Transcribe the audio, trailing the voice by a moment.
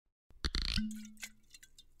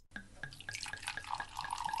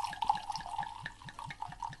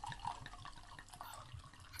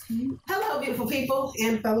Hello, beautiful people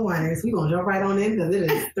and fellow winers. We're going to jump right on in because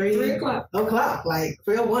it is 3 o'clock. Like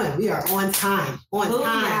 3:01. We are on time.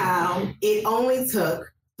 Wow. It only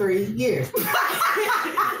took 3 years.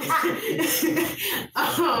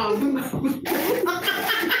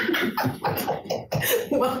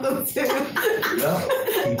 Welcome to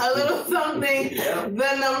A Little Something,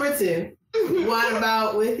 the number 2. What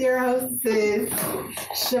about with your hostess,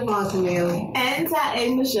 Siobhan Camille and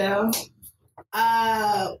Tae Michelle.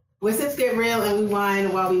 We're Sips Get Real and we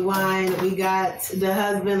wine while we wine. We got the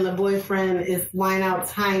husband, the boyfriend. It's wine out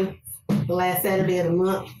time, the last Saturday of the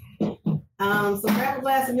month. So grab a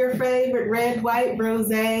glass of your favorite red, white,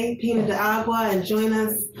 rosé, pina de agua, and join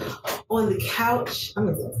us on the couch.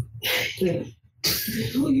 I'm gonna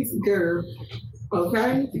Please, girl.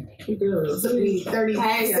 Okay? Girl. It's gonna be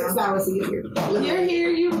 36 hours to get here. You're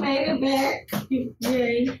here. You made it back.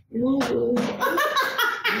 Yay. You will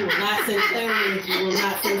not Sinclair me. You will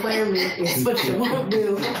not Sinclair me. It's what you won't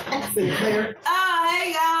do. Sinclair. Oh,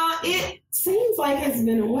 hey, y'all. It seems like it's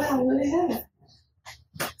been a while. What the hell?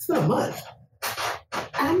 It's been a month.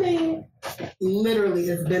 I mean, literally,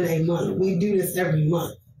 it's been a month. We do this every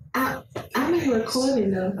month. I'm not recording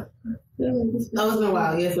though. It's been a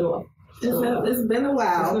while. Yeah, it's been a while. It's been a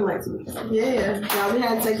while. It's been like 2 weeks. Yeah. Y'all, we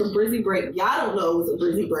had to take a brizzy break. Y'all don't know it was a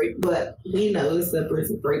brizzy break, but we know it's a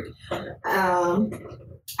brizzy break.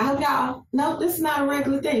 I hope y'all know this is not a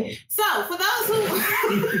regular thing. So, for those who...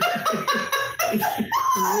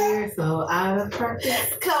 We're so out of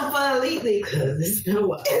practice. Completely. Because it's been a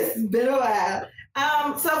while. It's been a while.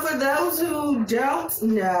 So, for those who don't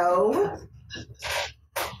know...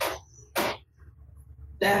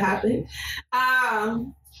 That happened.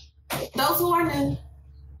 Those who are new,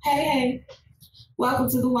 hey, welcome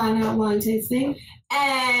to the Wine Out Wine Tasting.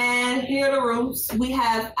 And here are the rules. We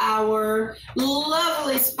have our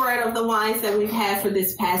lovely spread of the wines that we've had for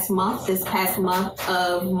this past month. This past month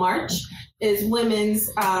of March is Women's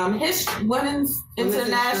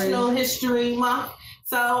International History Month.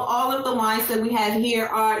 So all of the wines that we have here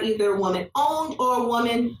are either woman-owned or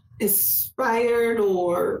woman-inspired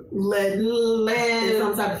or led In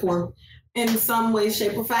some type of form. In some way,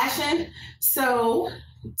 shape, or fashion. So,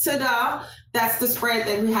 ta-da, that's the spread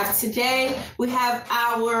that we have today. We have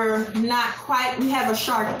we have a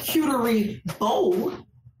charcuterie bowl.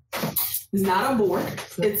 It's not a board,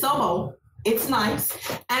 it's a bowl. It's nice.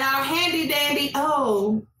 And our handy dandy,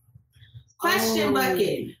 question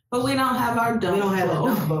bucket. But we don't have our dump bowl. We don't have a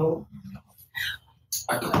dump bowl.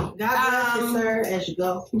 God bless you, sir, as you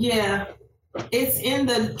go. Yeah. It's in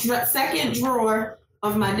the second drawer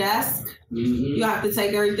of my desk. Mm-hmm. You have to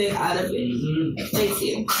take everything out of it. Mm-hmm. Thank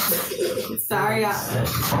you. Sorry,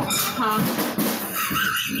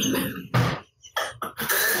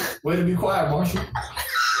 Way to be quiet, Marshall.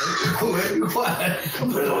 Way to be quiet.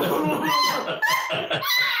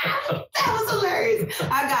 That was hilarious.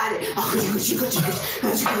 I got it.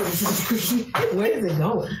 Where is it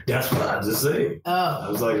going? That's what I just said. Oh. I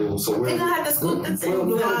was like, well, so where? They're gonna have to scoop the thing. Scoop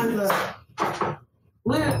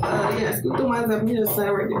the wines up here, side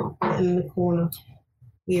right there. In the corner.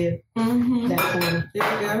 Yeah. Mm-hmm. That corner.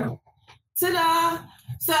 There we go. Ta-da!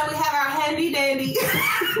 So we have our handy dandy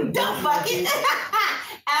dump bucket and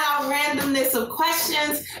our randomness of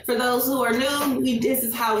questions. For those who are new, this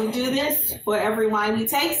is how we do this. For every wine we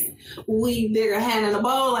taste, we dig a hand in a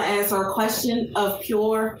bowl and answer a question of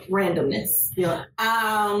pure randomness. Yeah.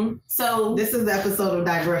 So this is the episode of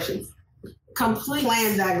digressions. Complete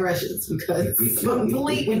planned digressions because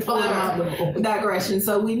complete digression.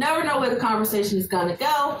 So we never know where the conversation is going to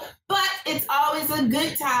go, but it's always a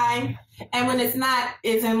good time. And when it's not,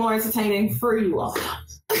 it's more entertaining for you all.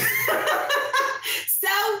 So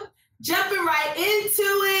jumping right into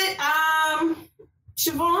it,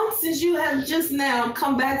 Siobhan, since you have just now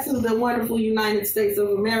come back to the wonderful United States of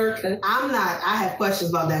America. I have questions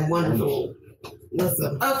about that wonderful.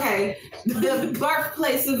 Listen. Okay, the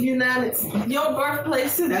birthplace of your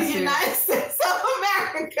birthplace of the United States of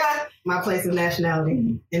America. My place of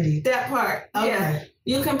nationality, indeed. That part. Okay. Yeah.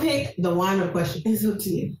 You can pick the wine or question. It's up to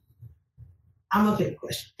you. I'm gonna pick the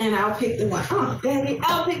question. And I'll pick the wine. Oh, daddy,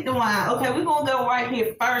 I'll pick the wine. Okay, we're gonna go right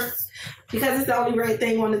here first because it's the only right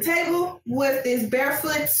thing on the table with this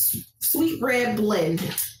Barefoot Sweet Red Blend.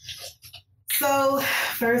 So,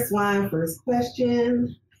 first wine, first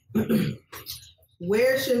question.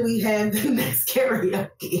 Where should we have the next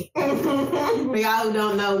karaoke? For y'all who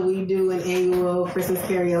don't know, we do an annual Christmas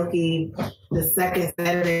karaoke the second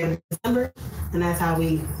Saturday of December, and that's how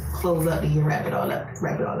we close up the year, wrap it all up.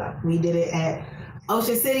 We did it at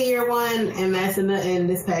Ocean City year 1 and Massena in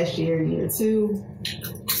this past year 2.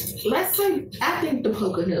 Let's say, I think the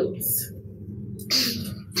Poconos.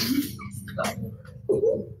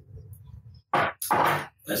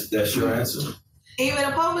 That's your answer. Even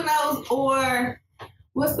a Poconos or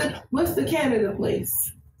what's the Canada place?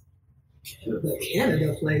 The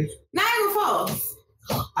Canada place. Niagara Falls.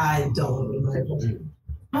 I don't remember.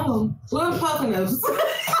 Oh, where's Poconos?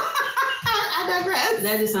 I digress.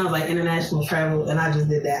 That just sounds like international travel, and I just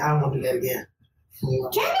did that. I don't want to do that again.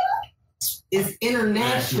 Canada? It's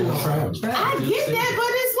international travel. I get that,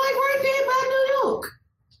 but it's like right there by New York.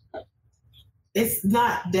 It's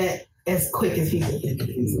not that as quick as people think it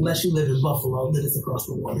is, unless you live in Buffalo, then it's across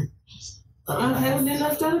the water. Okay, well then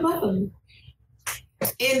let's go to Buffalo.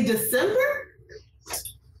 In December?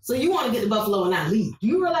 So you want to get to Buffalo and not leave.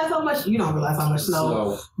 You realize how much, you don't realize how much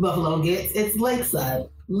snow Buffalo gets. It's lakeside,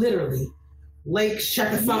 literally. Lake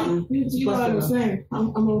Check or something. You know what I'm saying? I'm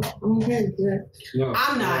okay with that. No.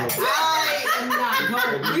 I'm not. I am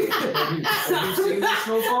not going. Have you seen the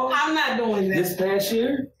snowfall? I'm not doing that. This past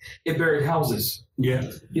year, it buried houses. Yeah.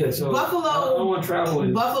 Yeah, so Buffalo- I don't want to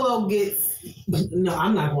travel. Buffalo gets. No,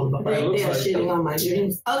 I'm not going to Buffalo. Right, looks They're like shitting on my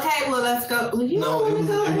dreams. Okay, well let's go. You No,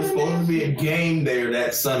 it was supposed to be a game there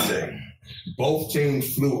that Sunday. Both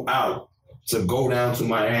teams flew out to go down to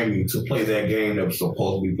Miami to play that game that was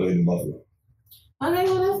supposed to be played in Buffalo. Okay,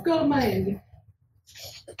 well let's go to Miami.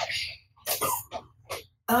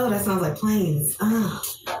 Oh, that sounds like planes. Oh.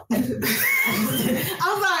 I'm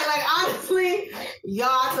sorry, like honestly,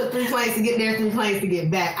 y'all took 3 planes to get there, 3 planes to get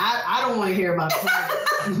back. I don't want to hear about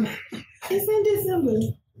planes. It's in December.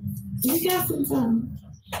 You got some time.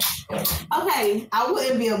 Okay, I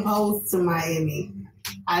wouldn't be opposed to Miami.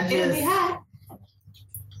 it'll be hot.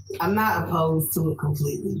 I'm not opposed to it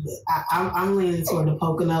completely, but I'm leaning toward the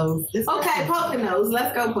Poconos. Okay, Poconos.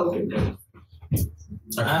 Let's go Poconos.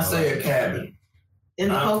 I say a cabin. In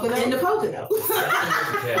the Poconos? In the Poconos.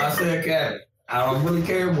 I say a cabin. I don't really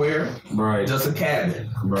care where. Right. Just a cabin.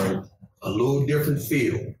 Right. A little different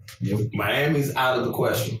feel. Yep. Miami's out of the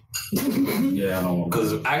question. Yeah, I don't want to.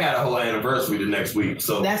 Because I got a whole anniversary the next week.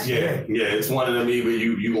 So That's yeah, it's one of them. Either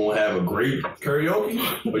you gonna have a great karaoke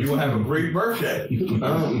or you gonna have a great birthday. You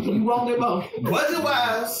won't get both. Budget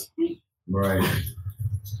wise, Right.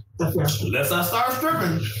 unless I start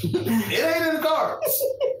stripping, it ain't in the cards.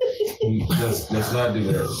 Let's not do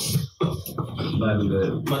that. Not do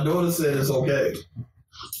that. My daughter said it's okay.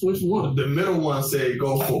 Which one? The middle one said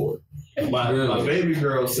go for it. My baby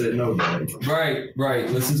girl said no, daddy. Right.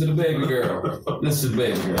 Listen to the baby girl. Listen to the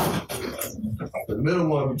baby girl. The middle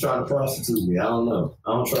one be trying to prostitute me. I don't know.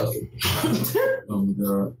 I don't trust her. Oh my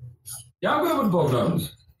God. Yeah, I'm good with the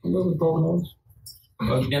Poconos. I'm good with the Poconos.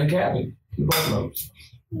 In a cabin. The Poconos.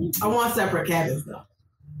 I want separate cabins though.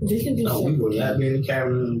 You can do No, we something. will not be in the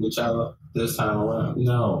cabin with y'all this time around.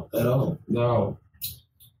 No. At all. No.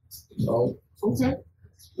 Okay.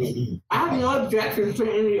 Mm-mm. I have no objections to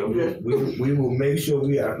any of this. We will make sure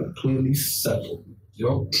we are completely separate.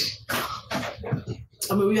 Yep.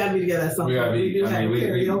 I mean, we gotta be together at some We gotta point. be, do I have mean, we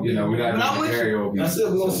karaoke. you know, we gotta But I'm do with the you. karaoke. I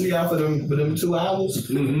said we're gonna see y'all for them 2 hours.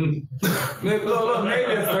 Mm-hmm. Look,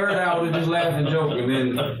 maybe a third hour to just laugh and joke, and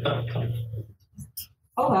then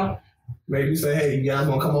Okay. Maybe say, hey, you guys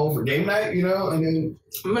wanna come over for game night, and then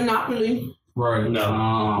Monopoly. right.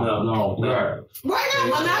 No. Right. Why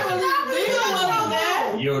not Monopoly? Deal on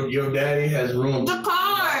that. Your daddy has ruined The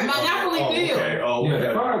card. Monopoly deal. Okay. Oh, Yeah, okay.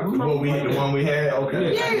 the card. The one we had.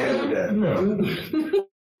 Okay. Yeah. I can do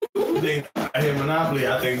that. I hit Monopoly.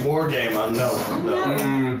 I think board game. I know. No. I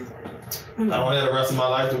don't have the rest of my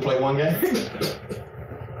life to play one game.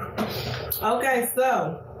 Okay,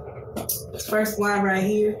 so first one right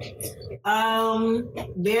here.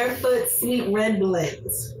 Barefoot Sweet Red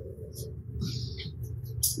Blends.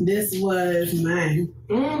 This was mine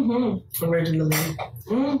originally,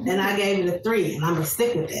 and I gave it a 3, and I'm gonna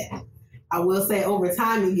stick with that. I will say over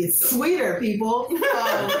time it gets sweeter, people.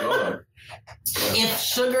 If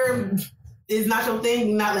sugar is not your thing,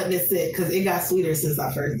 you're not letting it sit because it got sweeter since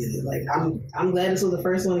I first did it. Like I'm glad this was the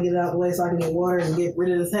first one to get it out of the way so I can get water and get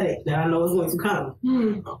rid of this headache that I know is going to come.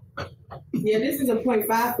 Yeah, this is a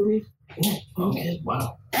 0.5 for me. Okay.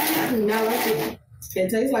 Wow. No, I like it. It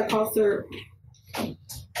tastes like cough syrup.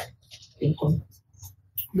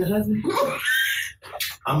 The husband.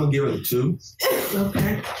 I'm gonna give it a 2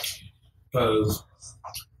 Okay. because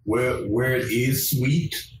where it is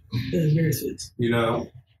sweet, It's very sweet.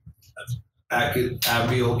 I'd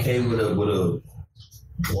be okay with a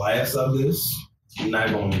glass of this. I'm not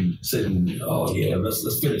gonna sit and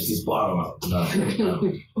let's finish this bottle out.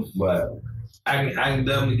 No. But I can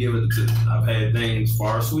definitely give it a 2. I've had things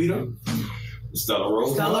far sweeter. Stella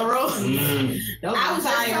Rosa. Stella Rosa. I was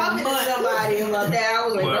just talking to somebody about that. I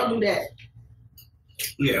was like, don't do that.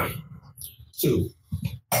 Yeah. 2.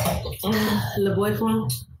 Le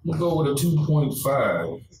Boyfriend? I'm gonna go with a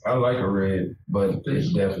 2.5. I like a red, but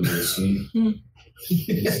it's definitely sweet.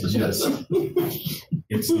 It's just,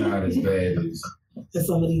 it's not as bad as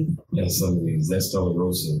some of these. That's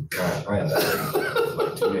Dolorosa. God, I had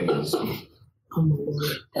like 2 days. Oh my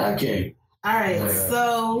Lord. Okay. All right,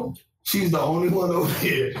 so she's the only one over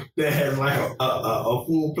here that has like a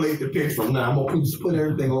full plate to pick from. Now I'm gonna just put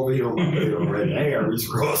everything over here on my plate already. I gotta reach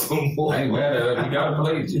across some more. I ain't mad at it. You got a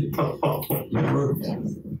plate.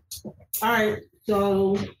 All right,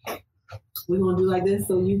 so we're gonna do like this.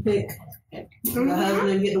 So you pick the husband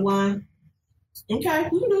and get the wine. Okay,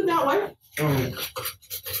 we can do it that way.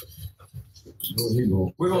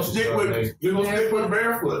 We're gonna stick with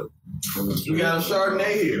barefoot. You got a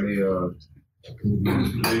Chardonnay here.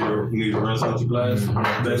 Need to rinse out your glass.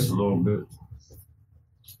 That's a little bit.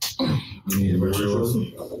 You need to rinse yours.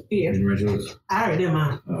 Yeah. I already did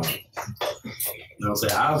mine. I'll say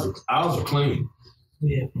ours are clean.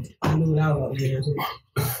 Yeah, I knew what I was getting into.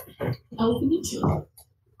 Oh, look at you.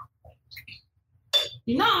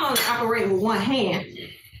 You know I'm only operating with one hand.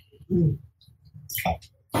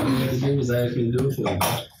 They was asking me to do it for you.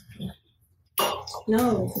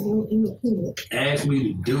 No, Ask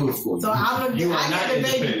me to do it for you. So I get the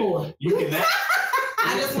baby for it. You cannot.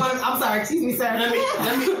 I just want to, I'm sorry, excuse me, sir.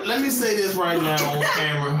 Let me say this right now on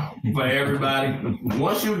camera for everybody.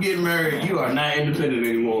 Once you get married, you are not independent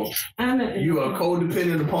anymore. You are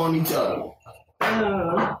codependent upon each other.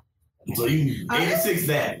 So you 86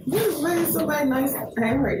 that. You just made somebody nice.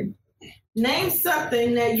 Hey, name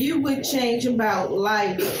something that you would change about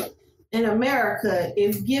life in America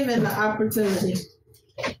if given the opportunity.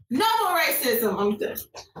 No more racism. I'm done.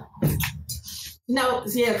 No,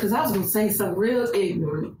 yeah, because I was going to say something real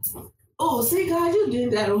ignorant. Oh, see, God, you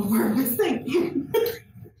did that on purpose. Thank you.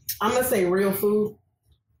 I'm going to say real food.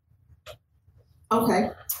 Okay.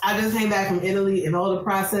 I just came back from Italy and all the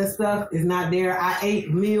processed stuff is not there. I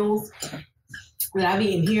ate meals that I've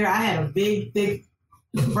eaten here. I had a big, thick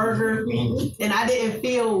burger and I didn't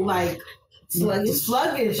feel like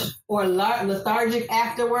sluggish or lethargic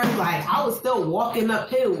afterwards. Like I was still walking up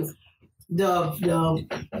hills. The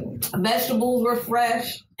vegetables were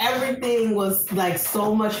fresh. Everything was like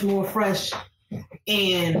so much more fresh.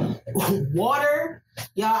 And water,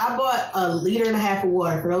 y'all, I bought 1.5 liters of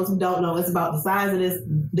water. For those who don't know, it's about the size of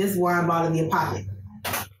this wine bottle in the apartment.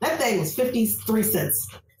 That thing was 53 cents.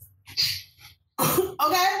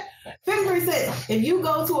 Okay? 53 cents. If you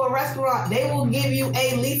go to a restaurant, they will give you 1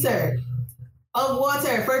 liter of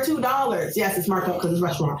water for $2. Yes, it's marked up because it's a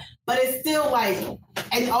restaurant. But it's still like,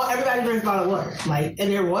 and everybody drinks bottled water. Like, and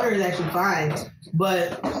their water is actually fine.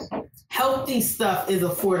 But healthy stuff is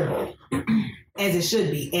affordable. As it should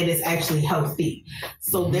be, and it's actually healthy.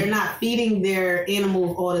 So they're not feeding their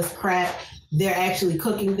animals all this crap. They're actually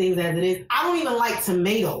cooking things as it is. I don't even like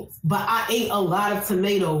tomatoes, but I ate a lot of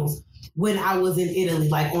tomatoes when I was in Italy,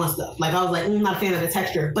 like on stuff. Like I was like, I'm not a fan of the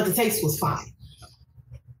texture, but the taste was fine.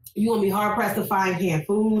 You're gonna be hard pressed to find canned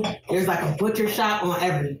food. There's like a butcher shop on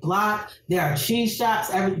every block. There are cheese shops.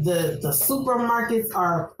 The supermarkets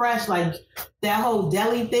are fresh. Like that whole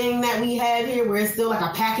deli thing that we have here, where it's still like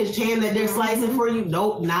a packaged ham that they're slicing for you.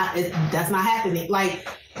 Nope, that's not happening. Like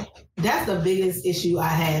that's the biggest issue I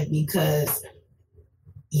had because,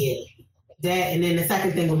 yeah, that. And then the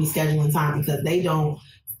second thing will be scheduling time because they don't.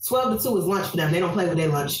 12 to 2 is lunch for them. They don't play with their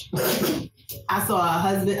lunch. I saw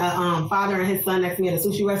a father and his son next to me at a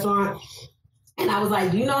sushi restaurant. And I was like,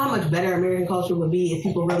 do you know how much better American culture would be if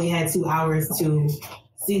people really had 2 hours to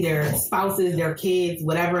see their spouses, their kids,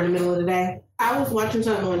 whatever in the middle of the day? I was watching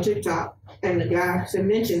something on TikTok and the guy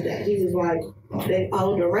mentioned that. He was like, they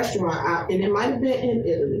owned a restaurant out and it might have been in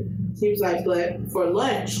Italy. He was like, but for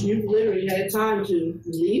lunch, you literally had time to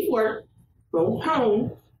leave work, go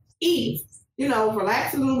home, eat,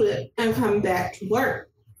 relax a little bit and come back to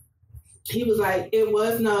work. He was like, it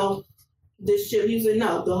was no, this shit. He said,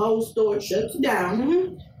 no, the whole store shuts down.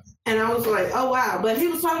 Mm-hmm. And I was like, oh, wow. But he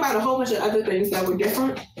was talking about a whole bunch of other things that were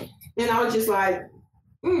different. And I was just like,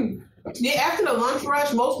 Yeah, after the lunch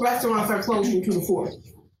rush, most restaurants are closed from 2 to 4.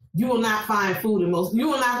 You will not find food you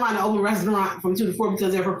will not find an open restaurant from 2 to 4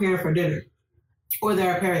 because they're preparing for dinner or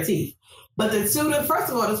their aperitif. But first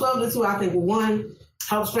of all, the 12 to 2, I think, will one,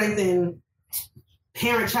 help strengthen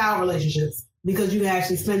parent-child relationships. Because you can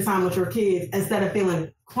actually spend time with your kids instead of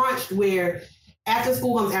feeling crunched where after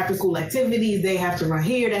school comes after school activities, they have to run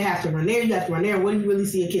here, they have to run there, you have to run there. What do you really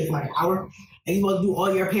see a kid for like an hour? And you're supposed to do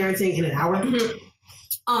all your parenting in an hour.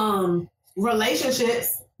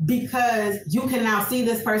 Relationships, because you can now see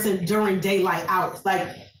this person during daylight hours. Like,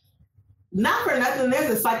 not for nothing,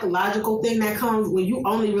 there's a psychological thing that comes when you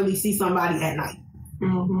only really see somebody at night.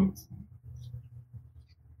 Mm-hmm.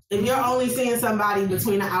 If you're only seeing somebody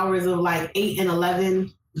between the hours of like 8 and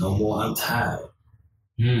 11. No more, I'm tired.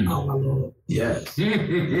 Oh my Lord. Yes.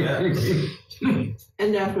 Yeah.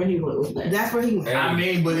 And that's where he went with that. That's where he went. I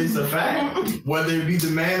mean, but it's a fact. Whether it be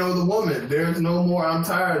the man or the woman, there's no more I'm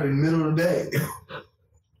tired in the middle of the day.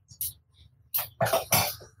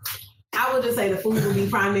 I would just say the food would be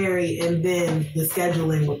primary and then the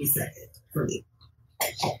scheduling would be second for me.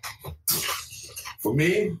 For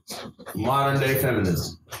me, modern day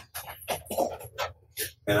feminism.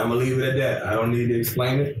 And I'm going to leave it at that. I don't need to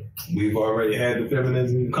explain it. We've already had the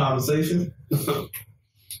feminism conversation.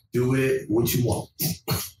 Do it what you want.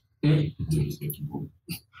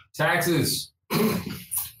 Taxes.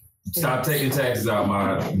 Stop taking taxes out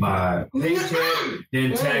my paycheck,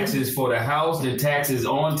 then taxes for the house, then taxes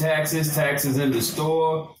on taxes, taxes in the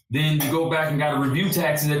store. Then you go back and got to review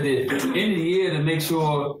taxes at the end of the year to make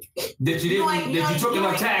sure that you took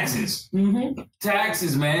enough taxes. Mm-hmm.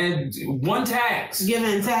 Taxes, man. One tax.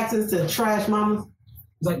 Giving taxes to trash mamas.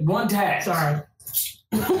 It's like one tax. Sorry.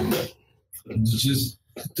 Just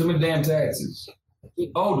too many damn taxes.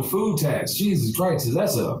 Oh, the food tax. Jesus Christ,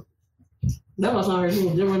 that's up. That was not right.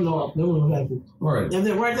 There were no taxes. Right. If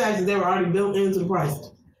there were taxes, they were already built into the price.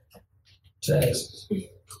 Taxes.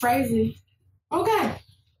 Crazy. Okay.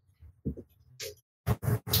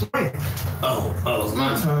 Oh, it's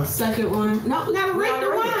my turn. Second one. No, we gotta rate the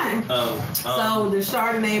wine. So the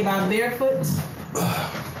Chardonnay by Barefoot.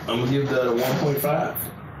 I'm going to give that a 1.5.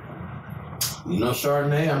 You know,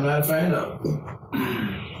 Chardonnay, I'm not a fan of.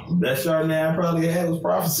 Best Chardonnay I probably had was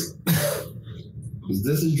Prophecy. Because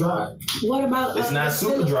this is dry. What about It's not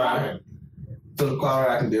super dry. Philip Clark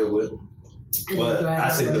I can deal with. But I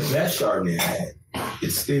say the best Chardonnay I had,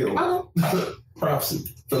 it's still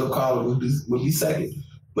Prophecy. Philip Clark would be second.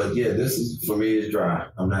 But yeah, this is, for me, it's dry.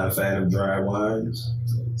 I'm not a fan of dry wines.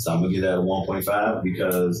 So I'm going to give that a 1.5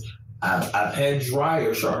 because I've had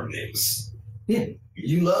drier Chardonnays. Yeah.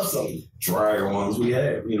 You love some drier ones we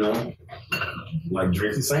have, you know, like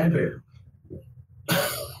drinking sandpaper.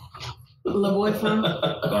 Le Boyfriend.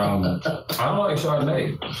 I don't like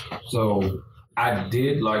Chardonnay. So I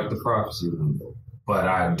did like the Prophecy one, but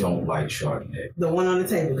I don't like Chardonnay. The one on the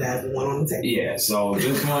table, guys. The one on the table. Yeah,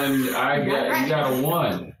 you got a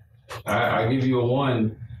 1. I give you a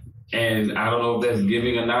 1, and I don't know if that's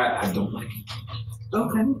giving or not. I don't like it.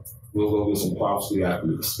 Okay. We'll go get some Prophecy after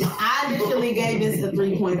this. I initially gave this a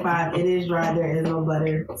 3.5. It is dry. There is no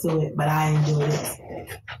butter to it, but I enjoyed it.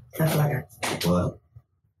 That's what I got. What?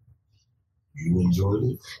 You enjoyed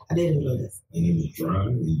it? I did enjoy this. And it was dry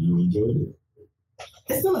and you enjoyed it?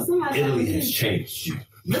 It's still a semi. Italy has changed you.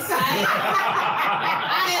 Listen, I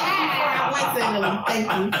went to Italy.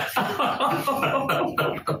 Thank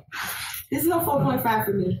you. This is a 4.5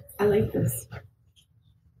 for me. I like this.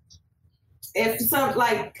 If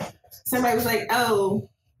somebody was like, "Oh,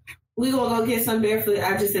 we gonna go get some Barefoot,"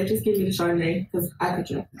 I just said, "Just give me the Chardonnay because I could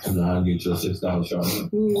drink." And I'll get you a $6 Chardonnay.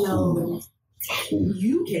 No,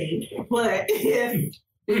 you can. But if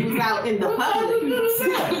it was out in the public,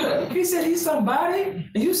 He said he's somebody,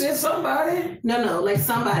 and you said somebody. no, like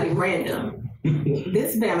somebody random.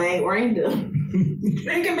 This Bama ain't random.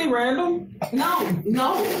 It can be random. No.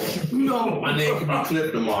 My name could be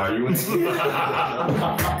Cliff tomorrow. You want to Cliff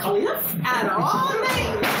out of all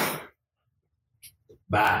names.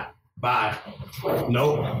 Bye.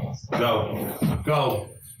 Nope. Go.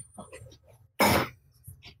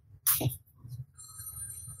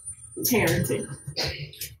 Charity.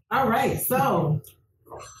 All right, so,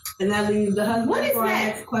 and that leaves the husband What is for our that?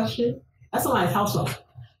 next question. That's somebody's household.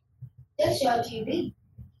 That's your TV.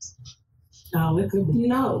 Oh, it could be.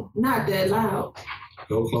 No, not that loud.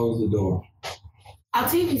 Go close the door. Our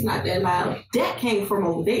TV's not that loud. That came from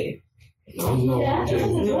over there. No.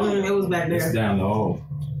 It was back It's there. down the hall.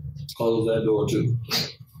 Close that door too.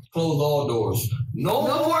 Close all doors. No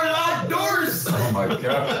more locked doors. Oh my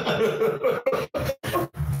God.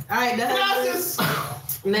 All right, the husband.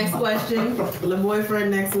 Next question. The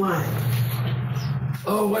boyfriend, next line.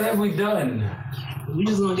 Oh, what have we done? We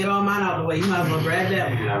just gonna get all mine out of the way. You might as well grab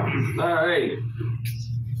that one. All right.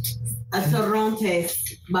 A Torontes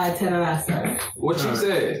by Terraza. What you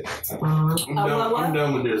said? I'm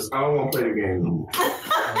done with this. I don't want to play the game anymore.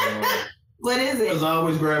 What is it? Because I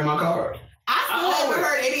always grab my card. I still haven't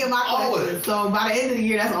heard any of my questions. So by the end of the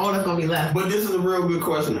year, that's all that's gonna be left. But this is a real good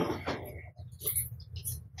question, though.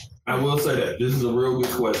 I will say that. This is a real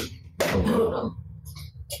good question.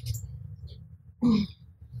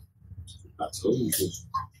 I told you this.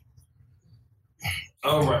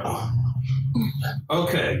 All right.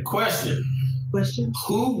 Okay, question. Question.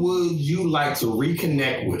 Who would you like to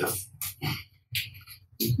reconnect with?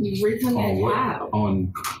 Reconnect how?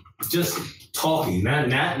 On Just talking,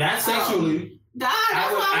 not sexually.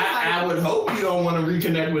 I would hope you don't want to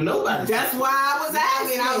reconnect with nobody. That's why I was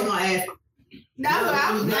asking. I was gonna ask. That's what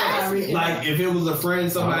I was asking. Like if it was a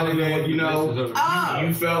friend, somebody that you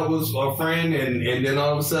felt was a friend, and then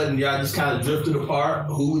all of a sudden y'all just kind of drifted apart.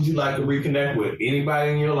 Who would you like to reconnect with?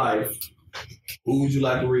 Anybody in your life? Who would you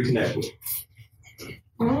like to reconnect with?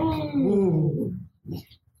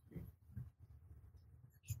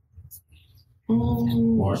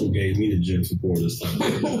 Marshall gave me the gym support this time.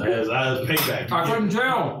 As payback. I couldn't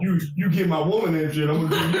tell. You get my woman that shit, I'm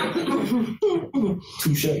gonna give you.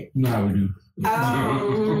 Touche. No, how we do.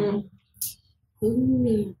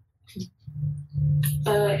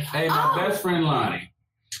 Hey, my best friend Lonnie.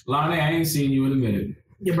 Lonnie, I ain't seen you in a minute.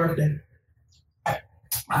 Your birthday.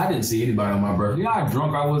 I didn't see anybody on my birthday. You know how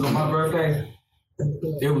drunk I was on my birthday?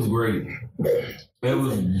 It was great.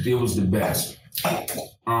 It was the best.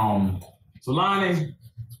 So Lonnie,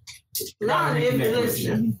 if you're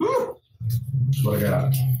listening. What I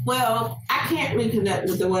got? Well, I can't reconnect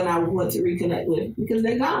with the one I want to reconnect with because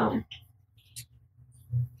they're gone.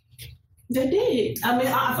 They did. I mean,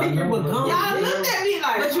 I figured it would come. Y'all looked at me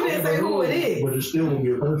like, but you didn't say who it is. But it still won't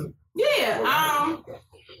be a person. Yeah.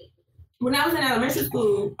 When I was in elementary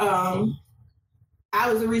school, I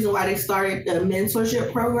was the reason why they started the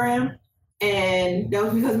mentorship program. And that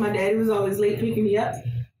was because my daddy was always late picking me up.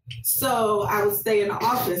 So I would stay in the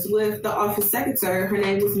office with the office secretary. Her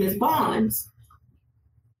name was Miss Bonds.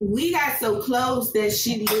 We got so close that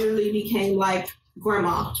she literally became like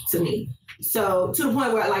grandma to me. So to the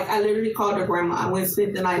point where like I literally called her grandma. I went and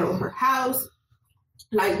spent the night over her house.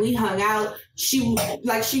 Like we hung out. She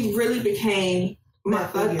really became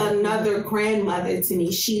another grandmother to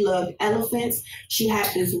me. She loved elephants. She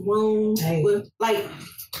had this room with like.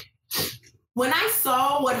 When I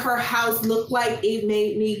saw what her house looked like, it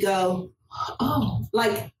made me go, oh,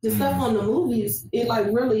 like the stuff on the movies, it like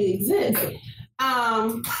really exists.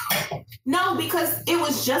 No, because it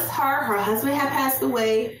was just her. Her husband had passed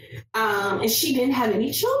away, and she didn't have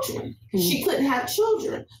any children. She couldn't have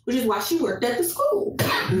children, which is why she worked at the school.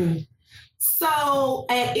 So,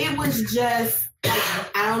 and it was just, like,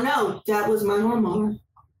 I don't know, that was my normal.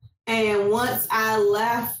 And once I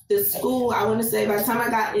left the school, I want to say by the time I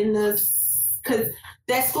got in because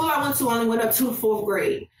that school I went to only went up to 4th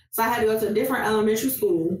grade. So I had to go to a different elementary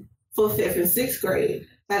school for 5th and 6th grade.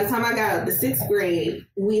 By the time I got up to 6th grade,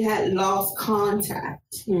 we had lost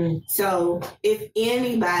contact. So if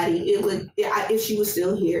anybody, if she was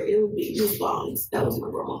still here, it would be Miss Bonds. That was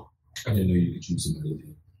my grandma. I didn't know you could choose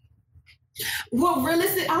somebody. Well,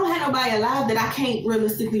 realistic, I don't have nobody alive that I can't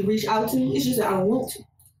realistically reach out to. It's just that I don't want to.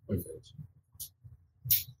 Okay.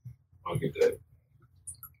 I'll get that.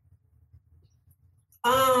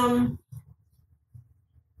 I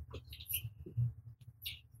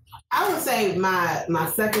would say my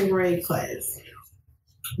 2nd grade class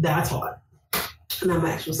that I taught. And I'm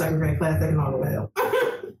actual 2nd grade class taking all the way up.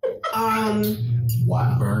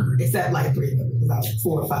 Wow. Except like 3 of them, because I was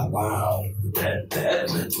 4 or 5. Wow. That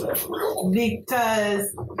went left real.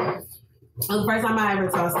 Because the first time I ever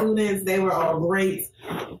taught students, they were all great,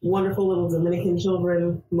 wonderful little Dominican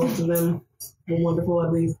children. Most of them were wonderful,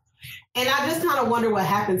 at least. And I just kind of wonder what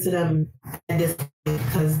happened to them at this point,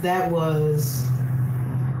 because that was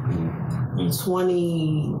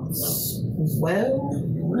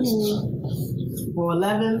 2012 or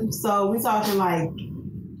 11. So we're talking like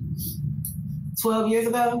 12 years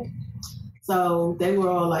ago. So they were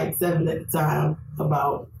all like 7 at the time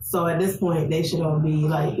about. So at this point, they should all be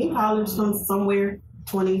like in college somewhere,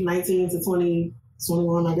 2019 to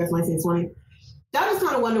 2021, I guess 19, 20. I just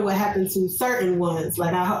kind of wonder what happened to certain ones.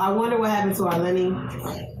 Like, I wonder what happened to Arlene.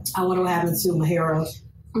 I wonder what happened to Mahara.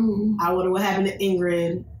 I wonder what happened to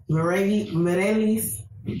Ingrid, Mireles,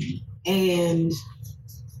 and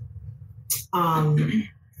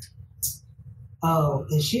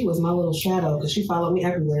and she was my little shadow because she followed me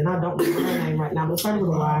everywhere, and I don't remember her name right now, but try to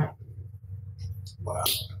lie. Wow.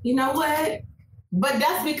 You know what? But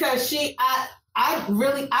that's because I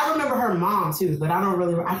remember her mom too, but I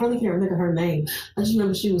really can't remember her name. I just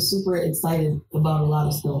remember she was super excited about a lot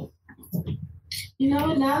of stuff. You know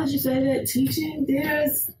what? Now that you say that, teaching,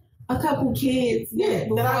 there's a couple kids. Yeah,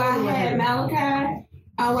 before I had Malachi,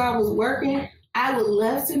 where I was working, I would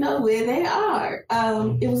love to know where they are.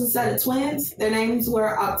 It was a set of twins. Their names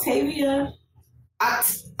were Octavia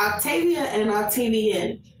and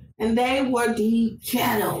Octavian, and they were the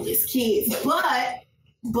ghettoest kids, but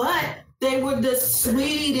they were the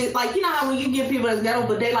sweetest. Like, you know how when you get people that's ghetto,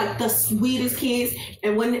 but they like the sweetest kids.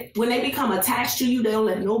 And when they become attached to you, they don't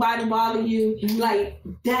let nobody bother you. Like,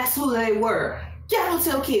 that's who they were. yeah, I don't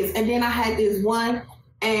tell kids. And then I had this one,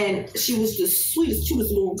 and she was the sweetest,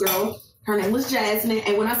 cutest little girl. Her name was Jasmine.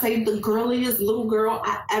 And when I say the girliest little girl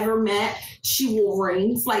I ever met, she wore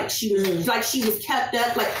rings. Like she was kept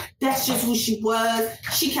up. Like that's just who she was.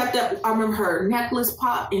 She kept up. I remember her necklace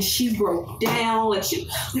popped and she broke down. Like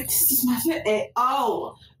this is my fit.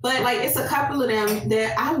 But like it's a couple of them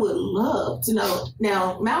that I would love to know.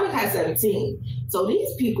 Now Malachi's 17, so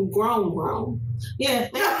these people grown. Yeah.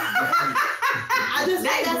 I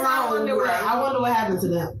wonder what happened to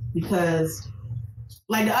them because.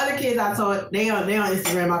 Like the other kids I taught, they on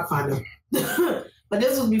Instagram. I can find them, but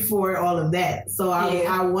this was before all of that. So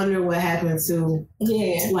I wonder what happened to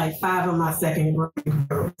like 5 of my second grade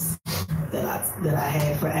girls that I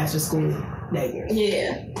had for after school that year.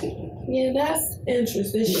 Yeah, that's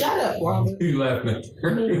interesting. Shut up, Robert. You laughing?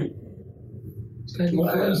 Shut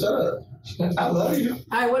up. I love you.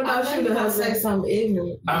 All right, what about you? To say something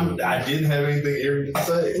ignorant. I didn't have anything ignorant to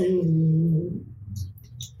say. Mm-hmm.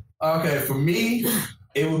 Okay, for me.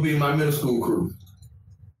 It would be my middle school crew.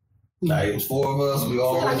 Like it was 4 of us. We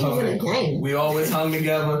always hung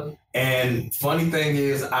together. And funny thing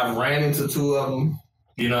is, I ran into 2 of them.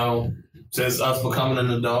 You know, since us becoming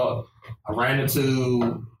an adult, I ran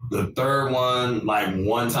into the third one like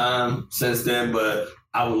one time since then. But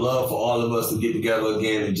I would love for all of us to get together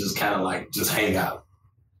again and just kind of like just hang out.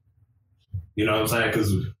 You know what I'm saying?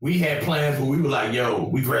 Because we had plans where we were like, "Yo,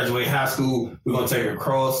 we graduate high school. We're gonna take a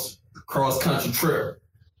cross country trip."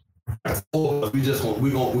 Or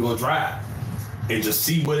we're gonna drive and just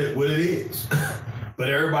see what it is. But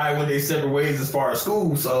everybody went their separate ways as far as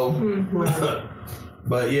school. So,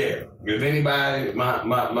 but yeah, if anybody,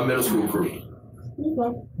 my middle school crew.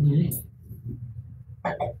 Mm-hmm.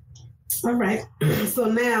 All right. So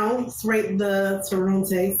now let's rate the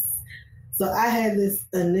Torontes. So I had this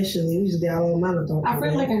initially. We just got all mine. I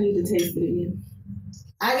feel like I need to taste it again.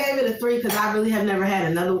 I gave it a 3 because I really have never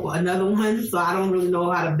had another one, so I don't really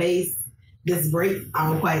know how to base this grape. I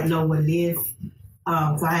don't quite know what it is,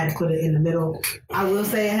 so I had to put it in the middle. I will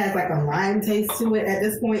say it has like a lime taste to it at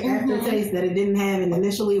this point, aftertaste that it didn't have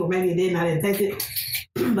initially, or maybe it did and I didn't taste it.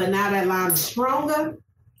 But now that lime is stronger.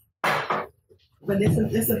 But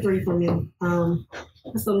it's a 3 for me.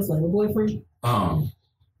 Let's go this way. Your boyfriend?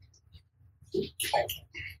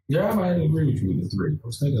 Yeah, I might agree with you with the 3. I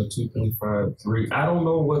was thinking of 2.5, 3. I don't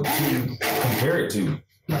know what to compare it to.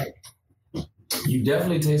 Right. You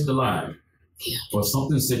definitely taste the lime. Yeah. Or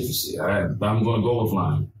something citrusy. I'm going to go with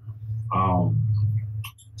lime.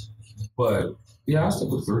 But yeah, I'll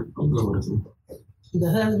stick with 3. I'm good with a 3.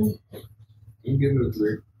 The husband? I'm giving it a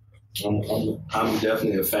 3. I'm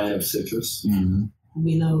definitely a fan of citrus. Mm-hmm.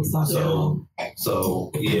 We know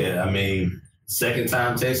So yeah, I mean, second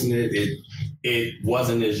time tasting it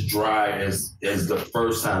wasn't as dry as the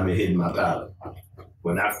first time it hit my palate.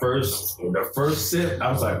 The first sip,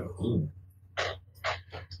 I was like, ooh.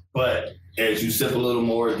 But as you sip a little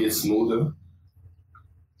more, it gets smoother.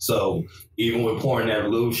 So even with pouring that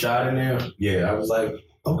little shot in there, yeah, I was like,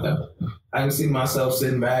 okay, I can see myself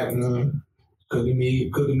sitting back, cooking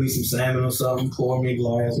me some salmon or something, pouring me a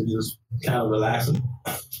glass and just kind of relaxing.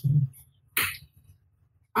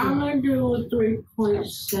 I'm gonna do a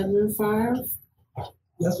 3.75.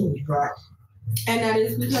 That's what it's dry. And that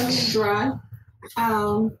is because it's dry.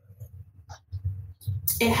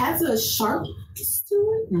 It has a sharpness to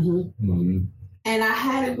it. Mm-hmm. Mm-hmm. And I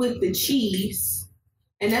had it with the cheese.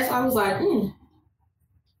 And that's why I was like,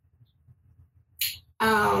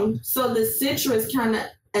 So the citrus kind of,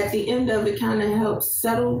 at the end of it, kind of helps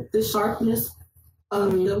settle the sharpness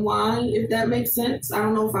of the wine, if that makes sense. I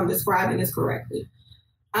don't know if I'm describing this correctly.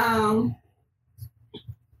 I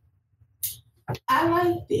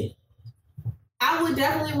liked it. I would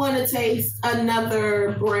definitely want to taste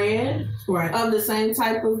another brand of the same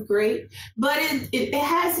type of grape, but it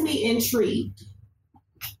has me intrigued.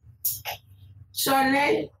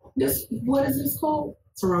 Chardonnay, what is this called?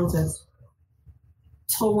 Torontes.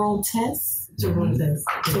 Torontes. Torontes.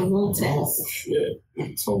 Torontes. Yeah.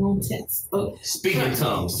 Torontes. Oh. Speaking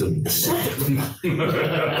tongues to me. I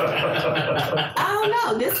don't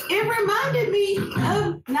know. It reminded me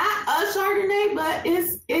of not a Chardonnay, but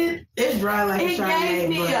it's dry like a Chardonnay. It gave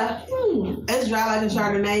me it's dry like a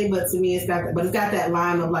Chardonnay, but to me it's got that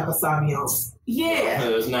lime of like a Sauvignon. Yeah.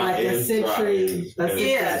 It's not like a citrus.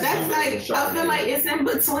 Yeah, that's like I feel like it's in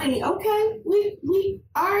between. Okay, we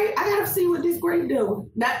all right. I gotta see what this grape do.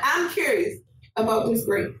 I'm curious about this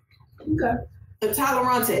grape. Okay. The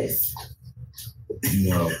Tolerantes.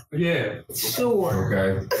 No. Yeah. Sure.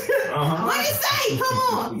 Okay. Uh-huh. What do you say? Come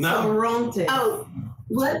on. No. Torontes. Oh,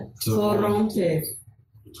 what? Torontes.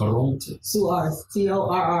 Torontes. 2 R's.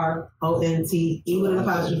 Torronte. E with an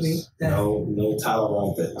apostrophe. No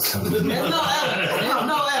tolerance. There's no L.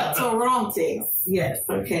 No L. Torontes. Yes.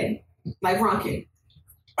 Okay. Like Ronke.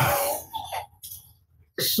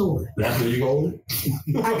 Sure. That's where you go.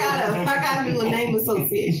 I gotta do a name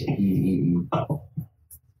association.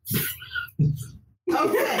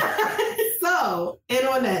 Okay. So, and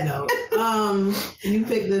on that note, you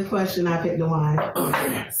picked the question, I picked the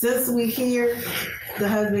wine. Since we here, the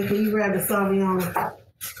husband, can you grab the Sauvignon?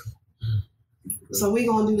 So we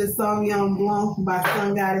gonna do the Sauvignon Blanc by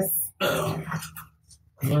Sun Goddess.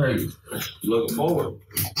 All right. Look forward.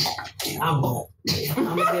 I'm gonna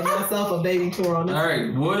give myself a baby tour on this. All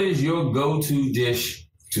right. What is your go-to dish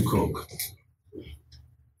to cook?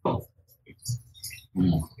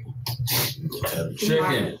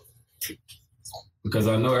 Chicken. Because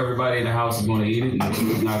I know everybody in the house is going to eat it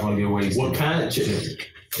and it's not going to get wasted. What kind of chicken?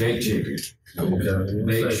 Baked chicken. Okay.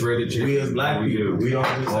 Baked shredded chicken. We as black people, we don't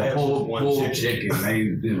just have one pulled chicken.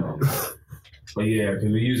 chicken. But yeah,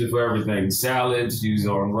 because we use it for everything. Salads, use it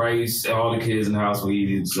on rice. All the kids in the house will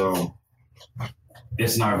eat it, so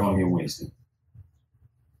it's not going to get wasted.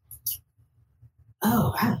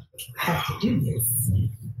 Oh, I have to do this.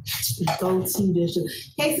 Go-to dish.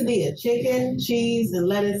 Quesadilla. Chicken, cheese, and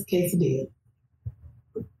lettuce quesadilla.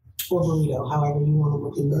 Or burrito, however you want to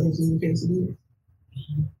look at lettuce in the quesadilla.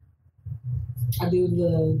 I do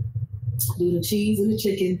the cheese and the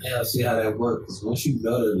chicken. Yeah, I see how that works. Because once you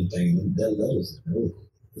melt everything, that lettuce,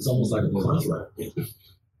 it's almost like a crunch wrap.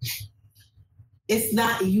 It's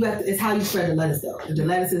not, you have to, it's how you shred the lettuce though. If the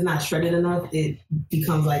lettuce is not shredded enough, it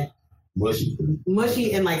becomes like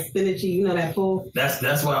mushy and like spinachy, you know that pull? That's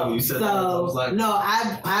why when you said that, I was like, no,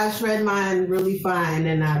 I shred mine really fine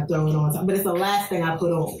and I throw it on top. But it's the last thing I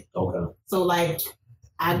put on. okay. So like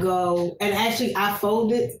I go and actually I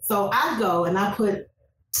fold it. So I go and I cook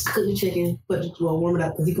the chicken, warm it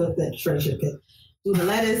up because he cooked that shredded chicken. Do the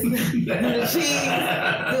lettuce, do the cheese,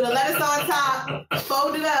 do the lettuce on top,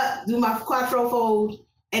 fold it up, do my quattro fold,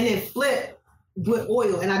 and then flip with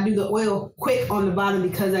oil. And I do the oil quick on the bottom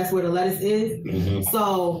because that's where the lettuce is. Mm-hmm.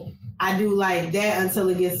 So I do like that until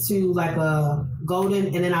it gets to like a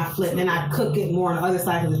golden, and then I flip, and then I cook it more on the other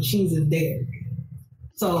side because the cheese is there.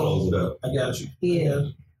 So close it up. I got you.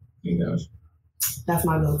 Yeah. I got you. That's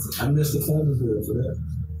my go-to. I missed the foreman grill for that.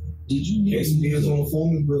 Did you Quesadillas on the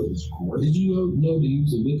foreman grill is great. Did you know to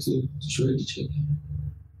use a mixer to shred the chicken?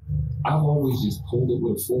 I've always just pulled it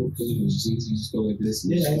with a fork because it was just easy. You just go like this.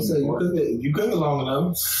 And Yeah, so you cook it long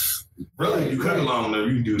enough. Really, you cook it long enough,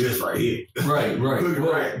 you can do this right here. Right.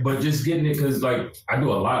 Right. But just getting it, because like I do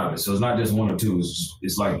a lot of it, so it's not just 1 or 2.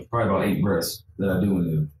 It's like probably about 8 breaths that I do in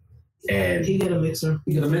there. And you get a mixer.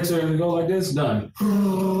 You get a mixer and go like this, done.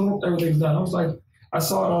 Everything's done. I was like, I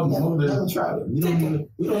saw it on the I haven't tried it. We don't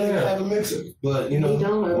even have a mixer. But you know,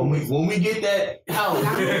 when we get that house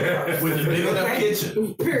with the big enough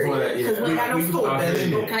kitchen, Period. we can put that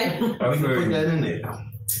in there. Okay. We can put that in there.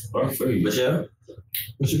 I feel you. Michelle,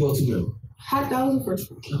 what's your go-to meal? Hot dogs and French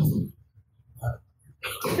fries.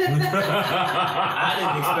 I didn't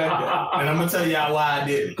expect that, and I'm gonna tell y'all why I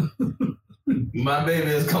didn't. My baby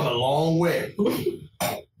has come a long way,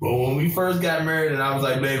 but when we first got married, and I was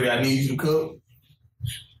like, "Baby, I need you to cook,"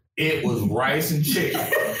 it was rice and chicken,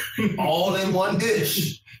 all in one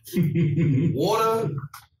dish. Water,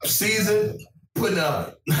 season, put in the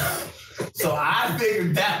oven. So I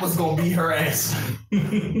figured that was gonna be her answer.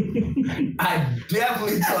 I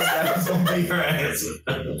definitely thought that was gonna be her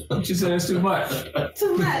answer. She said it's too much.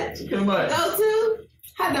 Too much. Too much. Go to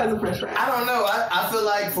hot dogs and French fries. I don't know. I feel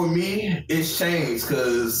like for me, it's changed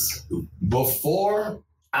because before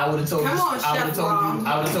I would have told Come you, on, I would Chef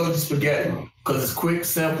have told you spaghetti because it's quick,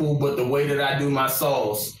 simple, but the way that I do my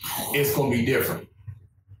sauce, it's gonna be different.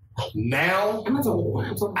 Now,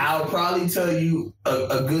 I'll probably tell you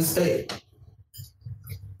a good steak.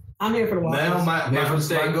 I'm here for the waffles.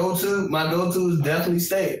 Now my go-to is definitely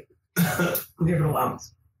steak. I'm here for the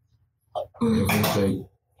waffles.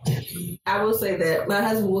 I will say that my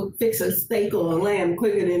husband will fix a steak or a lamb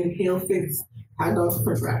quicker than he'll fix hot dogs and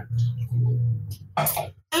French fries.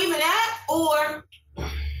 Either that or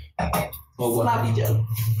sloppy Joe.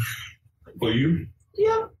 For you?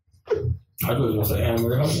 Yeah. I was gonna say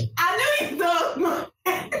hamburger. I knew you thought.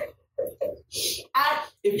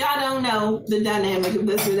 If y'all don't know, the dynamic of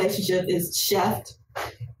this relationship is chef,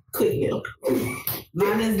 quick meal.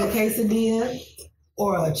 Mine is the quesadilla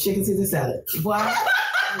or a chicken Caesar salad. Why?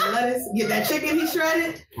 lettuce, get that chicken he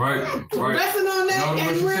shredded. Right. Dressing on that, No,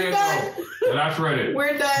 and we're done. And I shredded.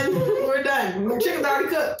 We're done. Chicken's already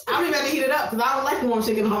cooked. I don't even have to heat it up because I don't like the warm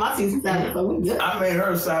chicken on my season salad, so we good. I made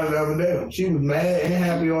her a salad the other day. She was mad and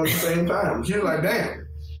happy all at the same time. She was like, damn,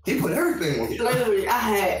 he put everything on it. Literally, I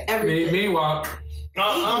had everything. Meanwhile, Like,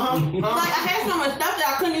 I had so much stuff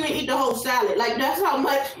that I couldn't even eat the whole salad. Like, that's how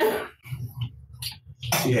much.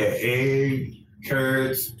 She had egg,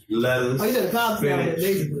 carrots, lettuce, Oh, you did a cob salad,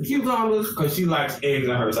 basically. Cucumbers. because she likes eggs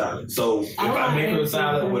in her salad. So if I make her a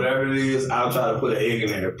salad, whatever it is, I'll try to put an egg in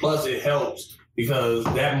there. Plus, it helps because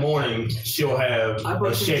that morning she'll have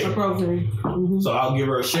a shake. Mm-hmm. So I'll give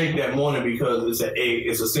her a shake that morning because it's an egg.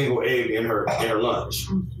 It's a single egg in her lunch.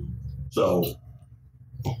 So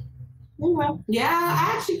Yeah,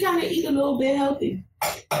 I actually kind of eat a little bit healthy.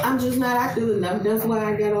 I'm just not active enough. That's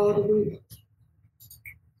why I got all the weight.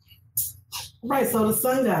 Right, so the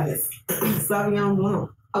sun goddess, Sauvignon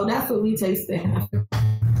Blanc. Oh, that's what we tasted.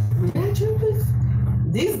 That yours?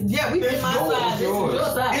 These, yeah, we did my side. This is your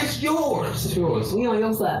side. it's yours. it's yours. We on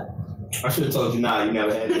your side. I should have told you now. You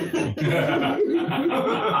never had it.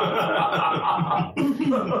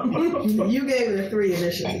 You gave it a 3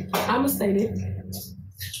 initially. I'm a stated.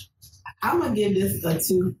 I'm gonna give this a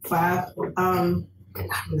 2.5. I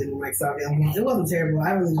really don't like Sauvignon Blanc. It wasn't terrible.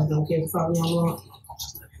 I really just don't care for Sauvignon Blanc.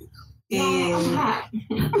 I'm And hot.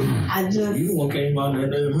 I just You the one came out in that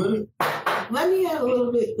neighborhood let me have a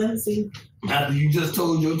little bit. Let me see. after you just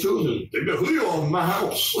told your children they got hoodie on my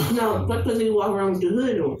house. No, that's because you walk around with the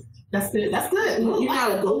hood on. That's good. That's good. You're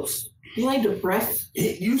not a ghost. You ain't depressed.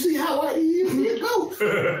 You see how I eat? Go.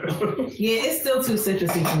 Yeah, it's still too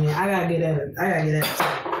citrusy for me. I gotta get at it.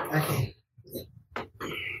 I can't.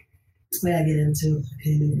 I gotta get into. I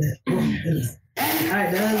can't do that. All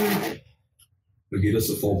right, done. We get us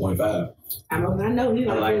a 4.5. I know. You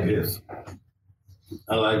I like this.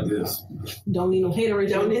 I like this. Don't need no haterade.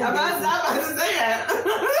 Don't need. I'm about to say that.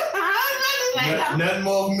 Nothing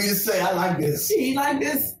more for me to say. I like this. You like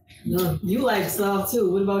this? No, you like soft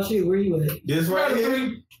too. What about you? Where you at? This right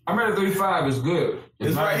here. I'm at a 35. It's good. This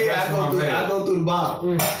It's not right the here. best one I've had. I go through the bottom.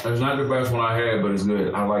 It's not the best one I had, but it's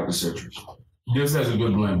good. I like the citrus. This has a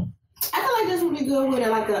good blend. I feel like this would be good with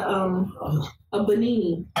like a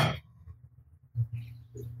panini.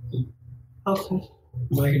 Okay.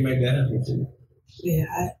 I can make that happen too. Yeah,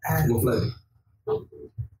 I What flavor?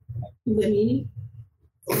 Panini.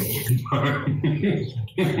 I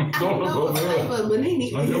don't know what flavor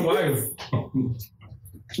panini That's your wife.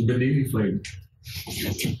 Banini flavor.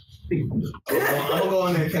 I'm gonna go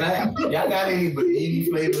in there. Can I? Y'all got any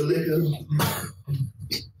flavor liquor?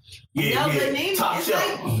 Yeah, No, yeah. panini. Top It's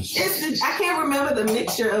shelf. like I can't remember the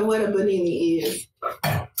mixture of what a panini is.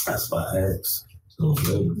 That's my ex.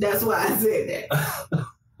 That's why I said that.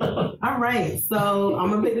 All right, so I'm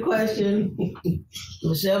gonna pick the question.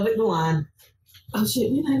 Michelle pick the line. Oh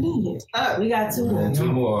shit, we're not done yet. We got 2 more.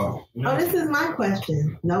 2 more. Oh, this is my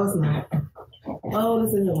question. No, it's not. Oh,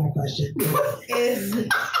 this isn't my question. Is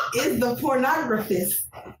the pornographist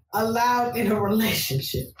allowed in a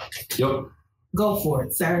relationship? Yep. Go for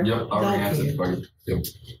it, sir. Yep. I already Don't answered care. the question. Yep.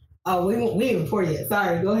 Oh, we ain't even pour yet.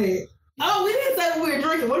 Sorry, go ahead. Oh, we didn't say what we were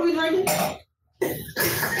drinking. What are we drinking?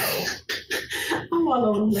 I'm all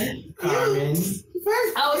over the place. Carmen.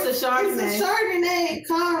 First, Oh, it's a Chardonnay. it's a Chardonnay,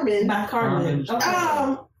 Carmen. By Carmen.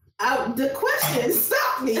 Okay. The question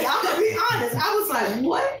stopped me. I'm gonna be honest. I was like,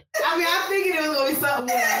 what? I mean, I figured it was gonna be something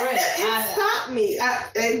when I read it. It stopped me.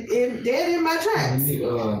 It dead in my tracks.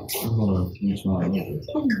 I'm gonna use mine.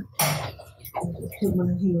 Put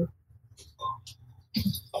mine here.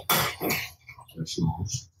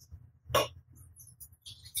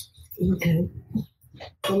 Okay.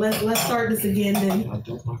 So let's start this again then. I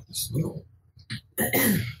don't like the smell.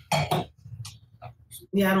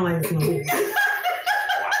 Yeah, I don't like the smell.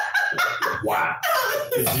 Wow.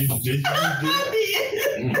 Did you do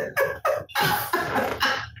that?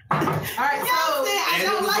 All right, Y'all so said I and it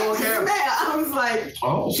don't was like on the camera. smell. I was like,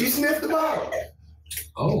 Oh. She sniffed the bottle.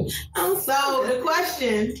 Oh. so the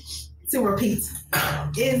question to repeat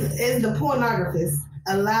is the pornographist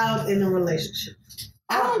allowed in a relationship?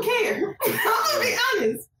 I don't care. I'm gonna be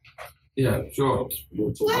honest. Yeah, sure. I'm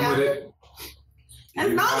with it. As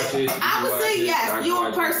long as I would say yes, you're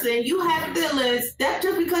a person, you have feelings. That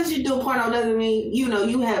just because you do porno doesn't mean you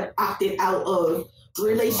have opted out of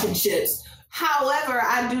relationships. However,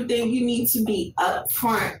 I do think you need to be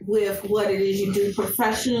upfront with what it is you do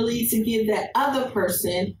professionally to give that other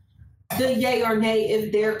person the yay or nay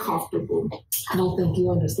if they're comfortable. I don't think you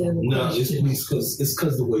understand the No, question. it's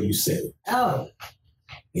because the way you said it. Oh.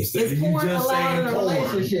 Instead It's of you porn just allowed in saying a porn,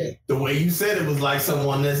 relationship. the way you said it was like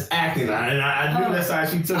someone that's acting. And I knew that's how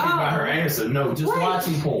she took it by her answer. No, just Right.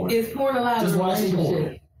 watching porn. Is porn allowed Just in a watching relationship?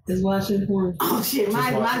 porn. Is watching porn. Oh shit,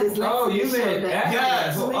 my dyslexia. Oh, you meant that?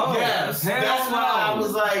 Yes, Oh, yes. hell That's why I no.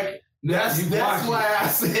 was like, that's You watch why I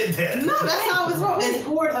said that. No, that's how it's wrong. Is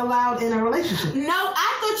porn allowed in a relationship? No,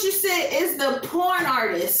 I thought you said it's the porn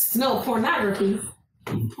artist. No, pornography.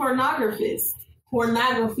 Pornographist.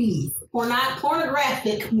 Pornography.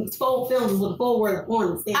 Pornographic full films with a full word of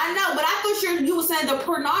porn. I know, but I thought you were saying the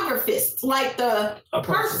pornographist, like the A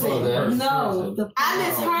person. Oh, that- No, the I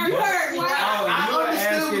misheard. You her. were- Wow. I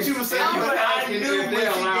understood what you were saying, but I knew when she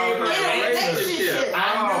gave her Yeah, answer. I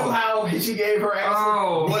knew how she gave her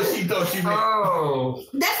answer, what she thought she meant. Oh.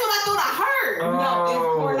 That's what I thought I heard. No, it's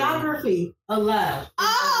pornography allowed.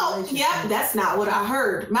 Oh, yep, that's not what I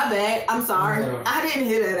heard. My bad. I'm sorry. Yeah. I didn't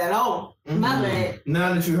hear that at all. My bad.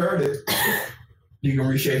 Now that you heard it, you can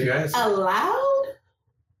reshape your answer. Allowed?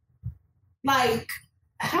 Like,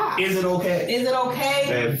 how? Is it okay? Is it okay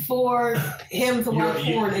Babe. for him to watch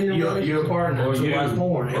porn in the relationship? Your partner Or to you. watch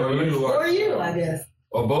porn. Or you. Or you, I guess.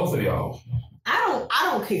 Or both of y'all. I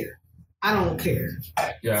don't care. I don't care.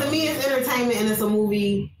 Yeah. To me, it's entertainment and it's a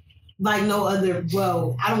movie like no other.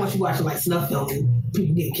 Well, I don't want you watching like snuff film and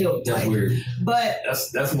people get killed. That's like, weird. But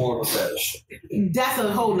That's more of a fetish. that's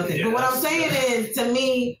a whole nother thing. Yeah, But what I'm that's- saying is, to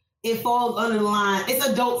me, it falls under the line. It's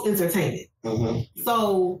adult entertainment. Mm-hmm.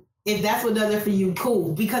 So if that's what does it for you,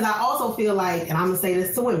 cool. Because I also feel like, and I'm gonna say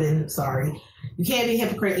this to women, sorry, you can't be a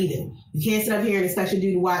hypocrite either. You can't sit up here and expect your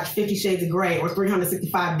dude to watch 50 Shades of Grey or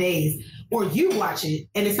 365 Days, or you watch it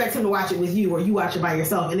and expect him to watch it with you, or you watch it by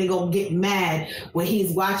yourself, and then go get mad when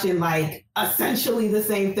he's watching like essentially the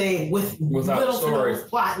same thing with Without little story.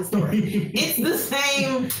 plot and story. It's the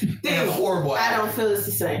same thing. And horrible. I don't feel it's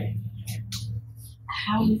the same.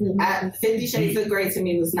 How is it? 50 Shades of Grey to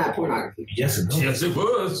me was not pornography. Yes, it was. Yes, it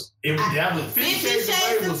was. That was 50 Shades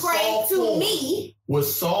of Grey soft to porn. me,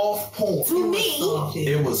 Was soft porn. to me,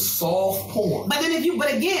 It was soft porn. But then but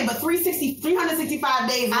 365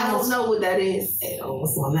 days. I don't know what that is. Oh,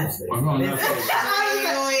 what's on Netflix? I'm on Netflix.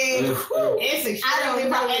 It's extremely I don't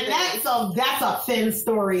know and that's a thin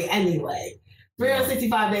story anyway.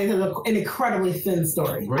 365 Days is an incredibly thin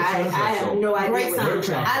story. Great I soundtrack, have though. no idea. Great what that is.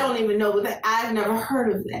 soundtrack. I don't even know what that. I've never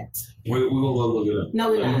heard of that. We will go look it up. No,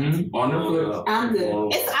 we're not. Mm-hmm. On Netflix. I'm good. I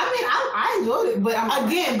enjoyed it, but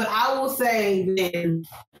but I will say that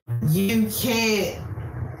you can't.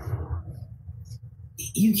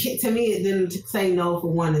 To me, then to say no for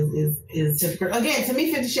one is hypocritical. Again, to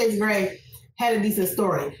me, 50 Shades of Grey had a decent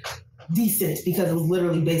story. Decent because it was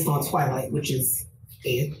literally based on Twilight, which is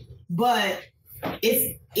but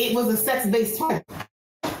it was a sex-based Twilight.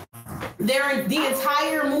 The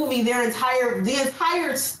entire movie, the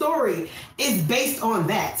entire story is based on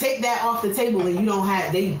that. Take that off the table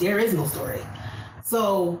and there is no story.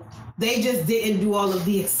 So they just didn't do all of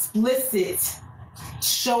the explicit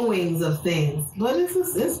showings of things. But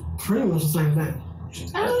it's pretty much the same thing.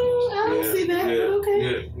 I don't see that. Yeah, But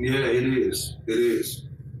okay. Yeah, it is. It is.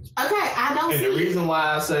 Okay, I don't And see the reason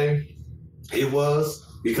why I say it was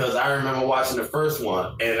because I remember watching the first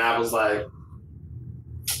one and I was like,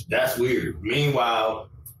 that's weird. Meanwhile,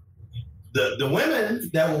 the women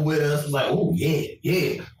that were with us was like, oh yeah.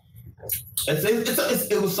 It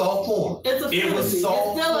was soft porn. It's a fantasy. It was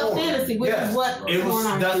soft it's still porn. a fantasy, which Yes. is what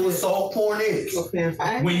That's what soft porn is.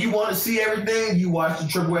 porn When you want to see everything, you watch the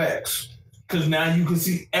Triple X. Because now you can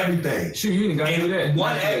see everything. Shoot, you ain't got to do that. And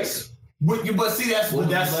one X. But see, that's where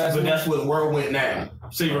the world went now.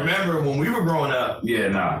 See, remember when we were growing up, Yeah,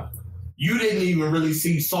 nah. you didn't even really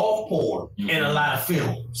see soft porn in a lot of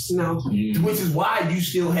films. No. Which is why you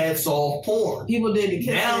still had soft porn. People did the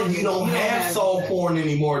Now you don't have soft porn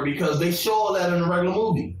anymore because they show all that in a regular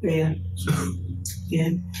movie. Yeah. Yeah.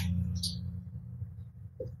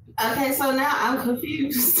 Okay, so now I'm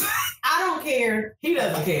confused. I don't care. He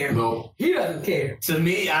doesn't care. No. He doesn't care. To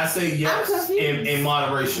me, I say I'm yes confused. in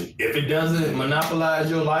moderation. If it doesn't monopolize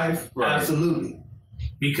your life, Right. absolutely.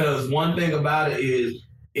 Because one thing about it is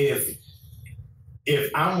if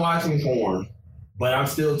I'm watching porn, but I'm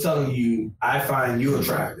still telling you I find you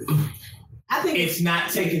attractive, I think it's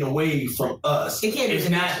not taken away from us. It can't be It's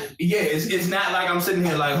not. Yeah, it's not like I'm sitting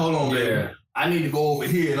here like, hold on, man. Yeah. I need to go over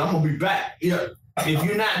here and I'm gonna be back. Yeah. If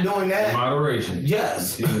you're not doing that, Moderation.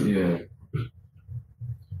 yes. Yeah.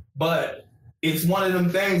 But it's one of them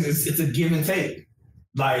things. It's a give and take.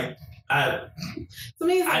 Like to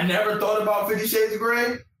me, it's I never thought about 50 Shades of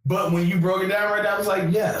Grey, but when you broke it down right there, I was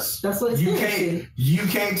like, yes. that's what it's You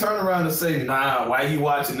can't turn around and say, nah, why you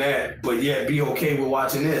watching that? But yeah, be okay with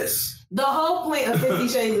watching this. The whole point of 50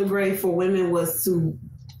 Shades of Grey for women was to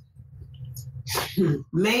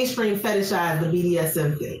mainstream fetishize the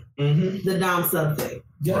BDSM thing, the dom sub thing.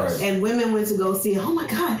 Yes. Right. And women went to go see, oh my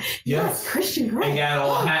God, Yes. Christian Grey. And got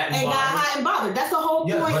all hot and got bothered. hot and bothered. That's the whole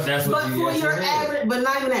Yeah, point. but that's what for your average, but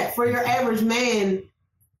not even that. For your average man,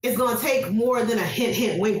 it's gonna take more than a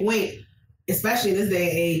hint, wink, wink, especially in this day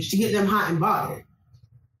and age, to get them hot and bothered.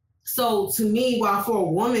 So to me, while for a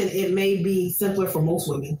woman, it may be simpler for most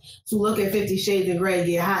women to look at 50 Shades of Grey,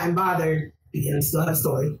 get hot and bothered, and still have a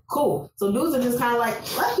story. Cool. So dudes are just kind of like,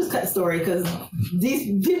 let's just cut the story because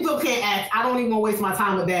these people can't act. I don't even want to waste my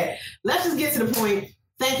time with that. Let's just get to the point.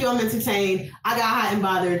 Thank you, I'm entertained. I got hot and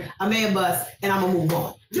bothered. I made a bust, and I'm gonna move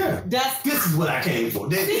on. Yeah. This is what I came for.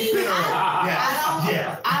 I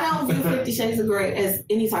don't view 50 Shades of Grey as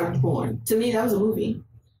any type of porn. To me, that was a movie.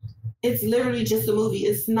 It's literally just a movie.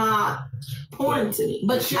 It's not porn to me.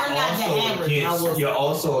 But you're not the average. You're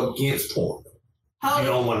also against porn. You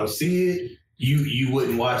don't want to see it. You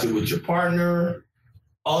wouldn't watch it with your partner.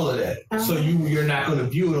 All of that. So you're not going to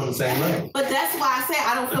view it on the same level. But that's why I say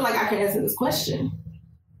I don't feel like I can answer this question.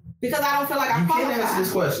 Because I don't feel like I qualify. You can't answer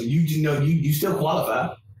this question. You still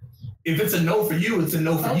qualify. If it's a no for you, it's a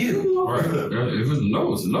no for you. Right. If it's a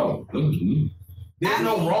no, it's a no. There's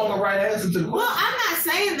no wrong or right answer to the question. Well, I'm not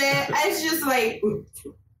saying that. It's just like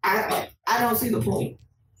I don't see the point.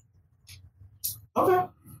 Okay.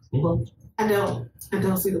 I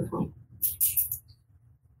don't see the point.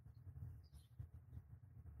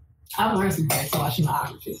 I've learned some things watching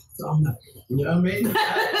biography, so I'm not. You know what I mean?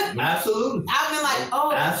 Absolutely. I've been like,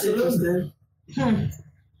 oh, absolutely. And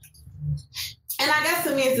I guess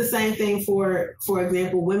to me, it's the same thing. For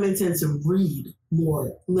example, women tend to read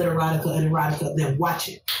more literotica and erotica than watch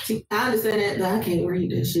it. See, I understand that, but I can't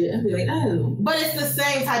read that shit. I'd be like, oh. But it's the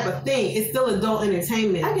same type of thing. It's still adult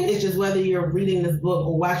entertainment. It's just whether you're reading this book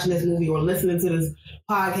or watching this movie or listening to this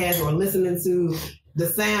podcast or listening to the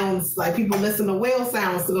sounds, like people listen to whale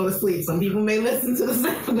sounds to go to sleep. Some people may listen to the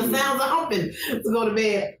sounds of humping to go to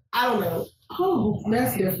bed. I don't know. Oh,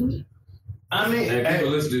 that's different. I mean,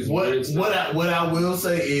 what I will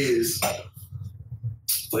say is,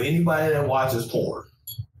 for anybody that watches porn,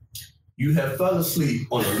 you have fell asleep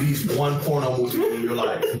on at least one porno movie in your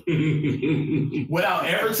life. Without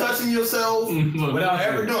ever touching yourself, without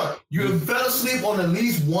ever doing it. You have fell asleep on at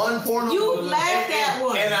least one porno movie. You laughed at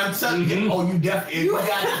one. And I'm telling you, you definitely,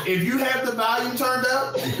 if you have the volume turned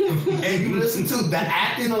up and you listen to the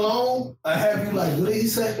acting alone, I have you like, what did he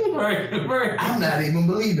say? Right. I'm not even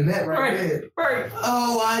believing that right there. Right.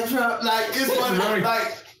 Oh, I dropped, like, it's one,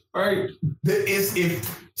 right.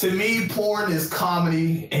 To me, porn is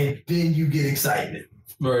comedy, and then you get excitement.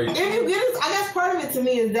 Right. If you get it, I guess part of it to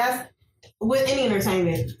me is that's with any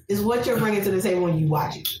entertainment is what you're bringing to the table when you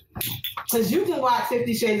watch it. Because you can watch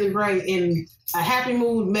 50 Shades of Grey in a happy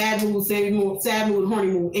mood, mad mood, sad mood, horny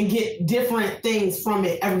mood, and get different things from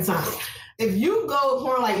it every time. If you go with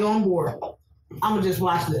porn like, yo, I'm bored, I'm gonna just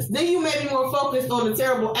watch this. Then you may be more focused on the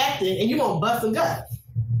terrible acting, and you gonna bust a gut.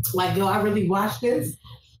 Like, yo, I really watched this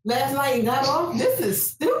last night and got off. This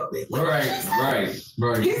is stupid. Right.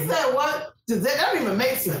 He said, what? That don't even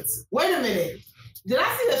make sense. Wait a minute. Did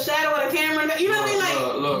I see a shadow of the camera? You know what I mean? Like,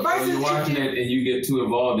 look, versus you're watching it and you get too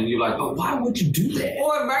involved and you're like, oh, why would you do that?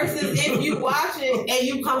 Or versus if you watch it and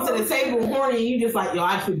you come to the table horny and you just like, yo,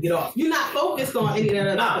 I should get off. You're not focused on any of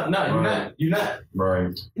that other stuff. You're not.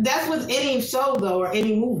 Right. That's with any show, though, or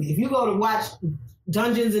any movie. If you go to watch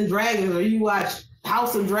Dungeons and Dragons or you watch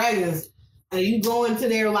House of Dragons and you go into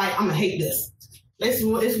there like, I'm going to hate this. It's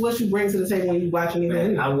what you bring to the table when you watch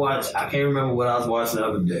anything. I can't remember what I was watching the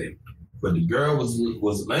other day. But the girl was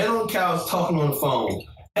laying on the couch talking on the phone.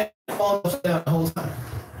 And the phone was down the whole time.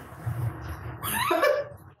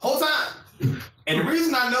 Whole time. And the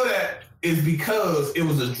reason I know that is because it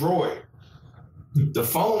was a droid. The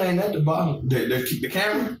phone ain't at the bottom. The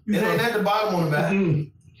camera, it ain't at the bottom on the back.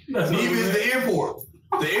 Neither is the airport.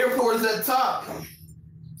 The airport is at the top.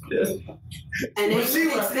 And then she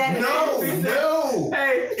was no.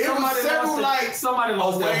 Hey, it was several somebody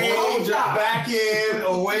lost their whole job.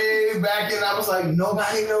 Way back in. I was like,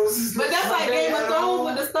 nobody knows this. But that's like Game of Thrones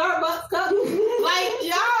with the Starbucks cup. Like,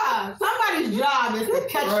 yeah, somebody's job is to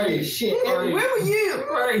catch this shit. And where were you?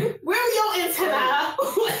 Right. Where were your antenna? I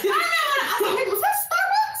know. Was that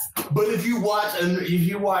Starbucks? But if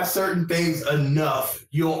you watch certain things enough,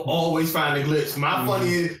 you'll always find a glitch.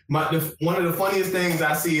 One of the funniest things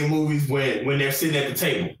I see in movies when they're sitting at the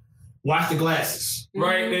table. Watch the glasses.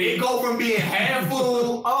 Right. It go from being half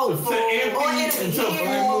full to empty to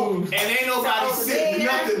full, and ain't nobody sitting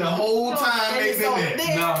nothing the whole time they've been there.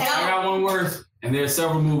 No, I got one worse. And And there's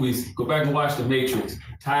several movies. Go back and watch The Matrix.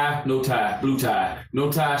 Tie, no tie, blue tie.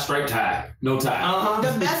 No tie, striped tie, no tie.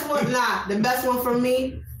 The best one for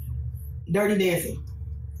me, Dirty Dancing.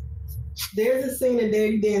 There's a scene in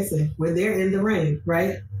Dirty Dancing where they're in the rain,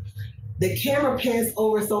 right? The camera pans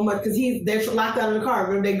over so much because they're locked out in the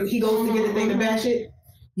car. Remember, he goes to get the thing to bash it.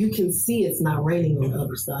 You can see it's not raining on the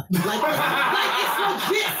other side. Like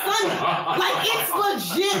it's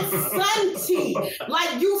legit sunty.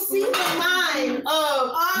 Like you see the line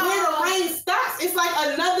of where the rain stops. It's like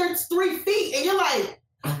another 3 feet, and you're like,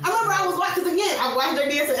 I remember I was watching again. I watched their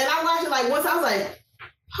dancing, and I watched it like once. I was like,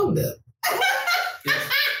 hold up.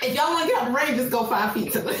 If y'all want to get out the rain, just go 5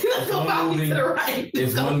 feet to the Let's go 5 feet to the right.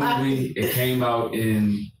 It's one movie. It came out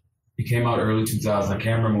early 2000. I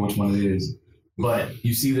can't remember which one it is. But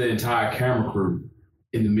you see the entire camera crew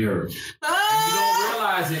in the mirror. You don't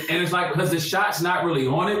realize it. And it's like, because the shot's not really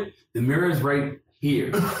on it, the mirror is right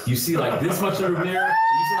here. You see like this much of the mirror.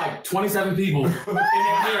 You see like 27 people in the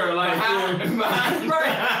mirror. Like,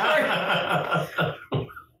 right.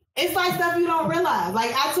 It's like stuff you don't realize.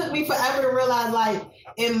 Like, it took me forever to realize, like,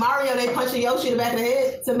 in Mario, they punch Yoshi in the back of the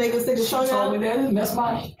head to make a stick of show. Told me that, and that's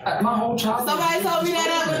my whole childhood. Somebody told me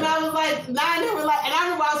that when I was like 9, and I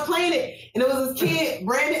remember I was playing it, and it was this kid,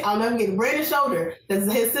 Brandon, I'll never get Brandon's shoulder, because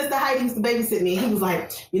his sister Heidi used to babysit me, and he was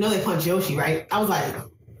like, you know they punch Yoshi, right? I was like,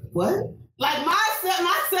 what? Like, my 7,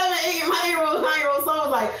 8, my 8-year-old, 9-year-old son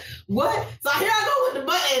was like, what? So here I go with the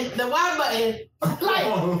button, the Y button, like,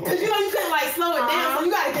 because you know you couldn't like slow it down, so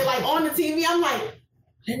you gotta get like on the TV. I'm like,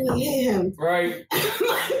 they really hit him. Right.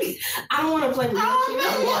 Like, I don't want to play with Yoshi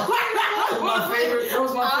anymore. That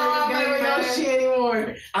was my favorite game, Yoshi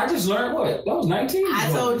anymore. I just learned what? That was 19. I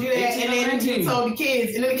told you that, 18 and then 19. you told the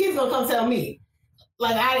kids, and then the kids gonna come tell me.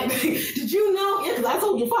 Like, I didn't, did you know? Yeah, because I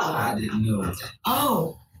told your father. I didn't know.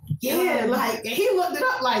 Oh, yeah, like, and he looked it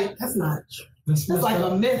up like, that's not true. That's like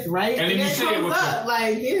a myth, right? And then you it see it comes with up,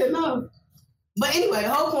 like, yeah, no. But anyway, the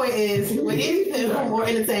whole point is, with any film or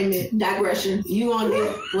entertainment, digression, you gonna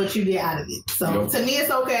get what you get out of it. So to me,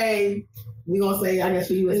 it's okay. We gonna say, I guess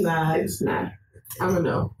for you, it's not. It's not. I don't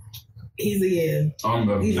know. He's a yeah. I'm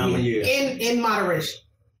a yeah. In moderation.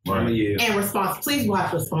 I'm a yeah. And responsible. Please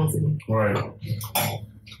watch responsibly. Right.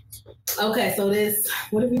 Okay, so this,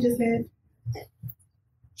 what did we just have?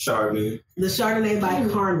 Chardonnay. The Chardonnay by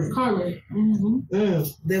Carmen. Mm-hmm.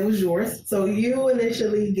 That was yours. So you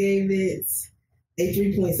initially gave it a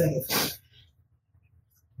 3.75.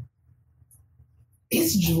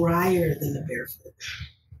 It's drier than the Barefoot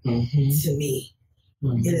to me.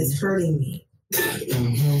 And it's hurting me.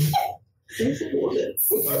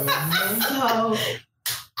 So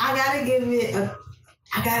I gotta give it a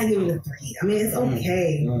 3. I mean, it's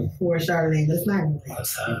okay for a Chardonnay, but it's not great.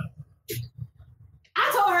 I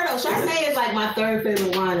told her though, Chardonnay is like my 3rd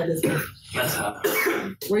favorite wine at this point. That's hot.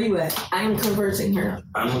 Where you at? I am converting her.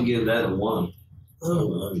 I'm gonna give that a 1.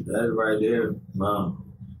 That right there, Mom.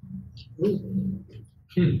 I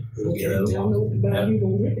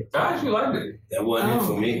actually liked it. That wasn't it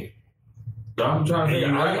for me. I'm trying to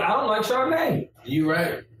think. I don't like Chardonnay. You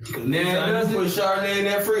right. Now I just put Chardonnay in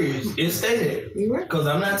that fridge. It stay there. You right? Because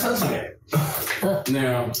I'm not touching it.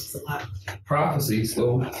 Now, Prophecy,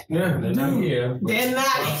 so yeah, they're not here. They're not.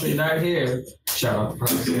 Prophecy not here. Shout out to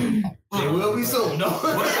Prophecy. They will be soon. No.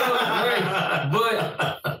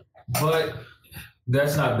 but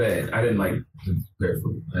that's not bad. I didn't like the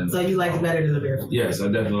Barefoot. So you like it better than the Barefoot? Yes, I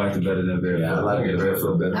definitely liked it better than the Barefoot. Yeah, I like the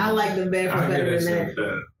Barefoot better. I like the Barefoot better than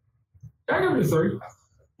that. I give it a 3.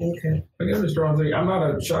 Okay. I give it a strong 3. I'm not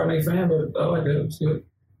a Chardonnay fan, but I like it. It's good.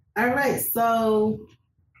 All right, so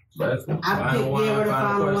I picked the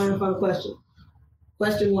final one for the question.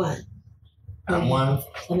 Question 1. I'm 1.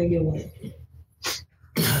 Let me get 1. It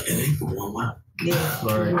ain't for 1. Yeah.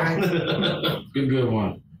 Right. Right. Good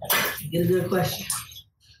one. Get a good question.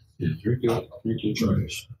 Yeah, drink your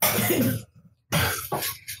trash.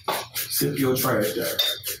 Sip your trash there.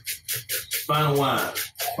 Final wine.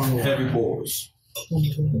 Heavy pours.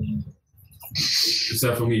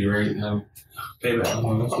 Except for me, right? Payback.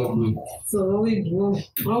 Except for me. So okay.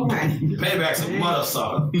 Payback's a mother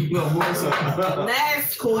sucker.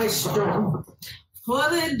 Last question for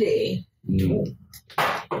the day.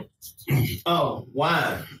 Oh,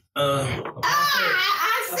 wine. I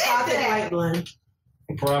said Apothic that. white blend.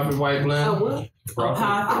 Profit white blend. Oh, what?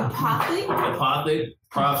 Apothic.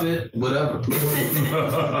 Profit. Whatever. This is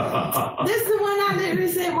the one I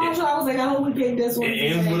literally said wrong, so I was like, I hope we picked this one. It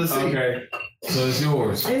ends with a C. Okay. So it's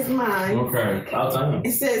yours. It's mine. Okay. I'll tell you.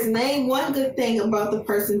 It says, name one good thing about the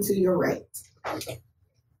person to your right.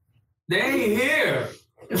 They ain't here.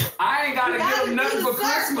 I ain't gotta give them nothing for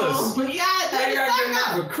Christmas. Yeah, I ain't gotta give them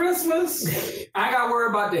nothing for Christmas. I ain't gotta worry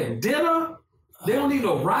about their dinner. They don't need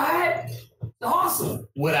no ride. It's awesome.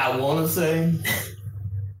 What I want to say,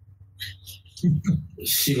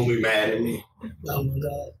 she gonna be mad at me. Oh my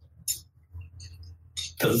God.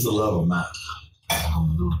 Because it's a love of mine.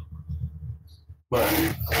 But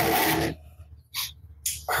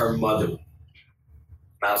her mother,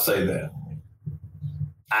 I'll say that.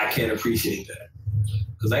 I can't appreciate that.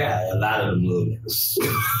 Because I got a lot of them little niggas.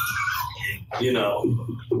 You know,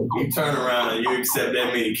 you turn around and you accept that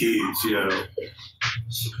many kids, you know.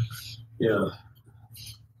 Yeah.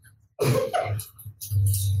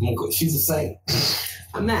 She's a saint.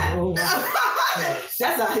 I'm not.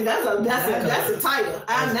 That's a title.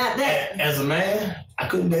 I'm not that. As a man, I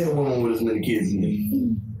couldn't date a woman with as many kids as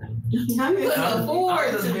me. I'm couldn't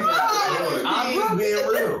afford to. I'm just being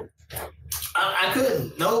real. I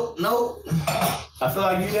couldn't. Nope. I feel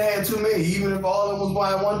like you had too many, even if all of them was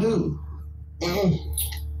by one dude.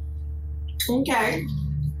 Okay.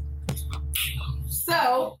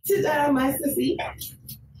 So, to my sissy.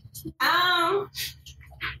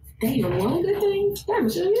 Damn, one good thing. Damn,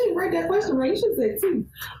 Michelle, you didn't write that question right. You should say two.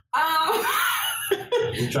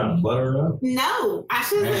 You trying to butter her up? No, I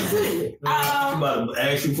shouldn't have said it. She about to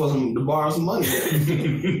ask you to borrow some money.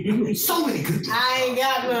 So many good things. I ain't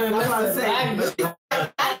got none. That's what I'm saying.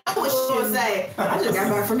 I know what she gonna say. I just got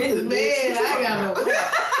back from Italy. Man, I ain't got no.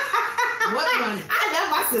 What money? I got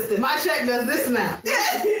my sister. My check does this now.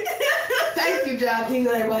 Thank you, John. You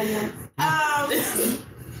like everybody else.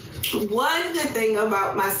 One good thing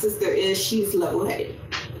about my sister is she's level-headed.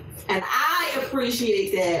 And I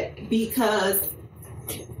appreciate that because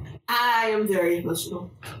I am very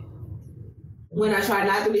emotional. When I try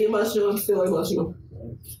not to be emotional, I'm still emotional.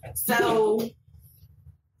 So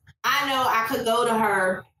I know I could go to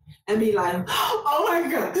her and be like, oh my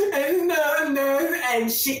God, and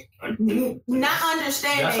she not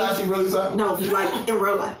understanding. That's how she really sounds? No, like in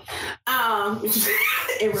real life.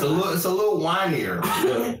 It's a little whinier.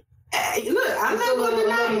 Look, I'm not going to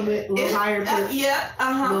deny it. A little higher pitch. Yeah,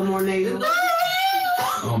 A little more nasal.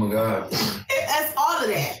 Oh my God. That's all of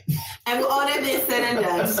that. And with all that being said and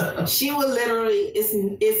done, she will literally,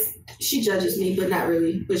 she judges me, but not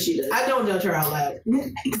really, but she does. I don't judge her out loud.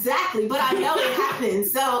 Exactly, but I know it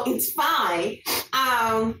happens, so it's fine.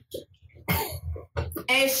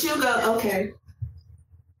 And she'll go, okay.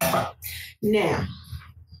 Now,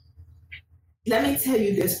 let me tell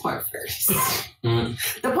you this part first. The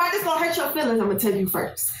part that's gonna hurt your feelings, I'm gonna tell you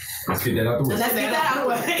first. Let's get that out the way. Let's get that out the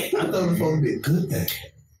way. I thought it was supposed to be a good thing.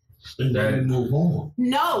 And then move on.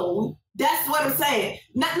 No, that's what I'm saying.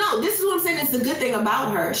 No, this is what I'm saying. It's the good thing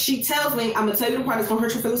about her. She tells me, I'm gonna tell you the part that's gonna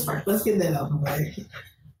hurt your feelings first. Let's get that out the way.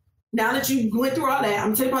 Now that you went through all that,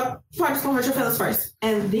 I'm gonna tell you about the part that's gonna hurt your feelings first.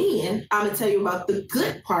 And then I'm gonna tell you about the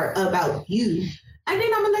good part about you. And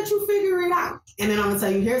then I'm gonna let you figure it out. And then I'm gonna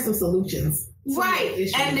tell you, here's some solutions.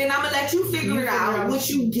 Right. And then I'm gonna let you figure it out, what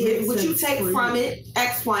you get, what you take from it,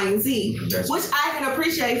 X, Y, and Z, which I can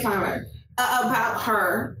appreciate from her, about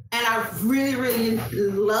her. And I really, really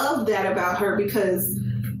love that about her because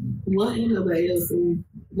what ain't nobody else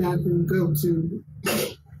not gonna go to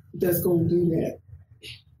that's gonna do that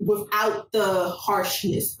without the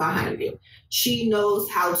harshness behind it. She knows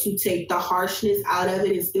how to take the harshness out of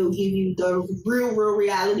it and still give you the real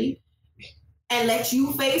reality and let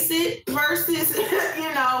you face it versus,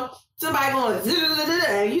 somebody going,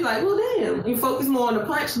 and you like, well, damn, you focus more on the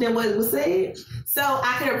punch than what was said. So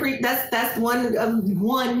I can appreciate that's one of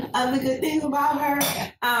the good things about her.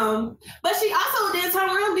 But she also did turn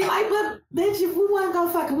around and be like, but bitch, if we want to go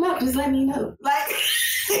fuck him up, just let me know. Like,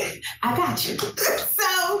 I got you.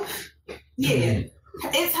 So, yeah.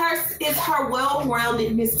 It's her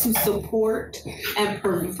well-roundedness to support and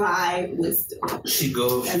provide wisdom. She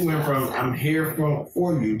went from I'm here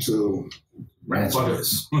for you to Ratchet.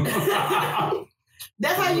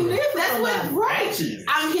 That's how you live. That's what right.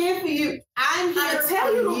 I'm here for you. I'm here to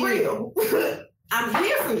tell you the real. I'm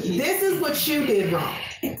here for you. This is what you did wrong.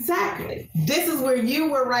 Exactly. This is where you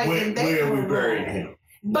were right and they were wrong.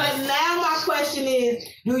 But now my question is,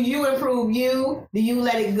 do you improve you? Do you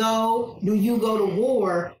let it go? Do you go to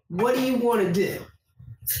war? What do you want to do?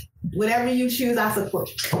 Whatever you choose, I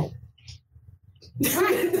support you.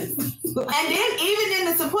 Right. And then even in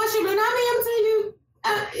the support you, but I'm telling you,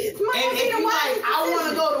 and if you like, I want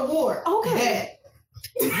to go to war. Okay.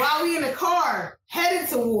 While we in the car headed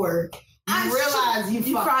to war, you realize you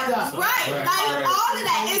fucked up. Right. Like all of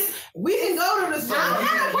that is. We can go to the store.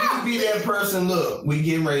 You can be that person. Look, we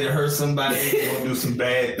getting ready to hurt somebody. We're gonna do some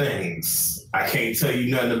bad things. I can't tell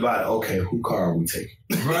you nothing about it. Okay, who car are we taking?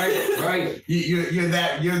 Right. You're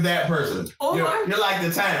that person. Or You're like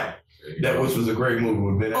the town. That which was a great movie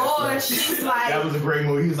with Ben Affleck. Or she's like, that was a great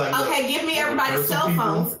movie. He was like, okay, give me everybody's cell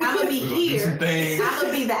phones. I'm gonna be here. I'm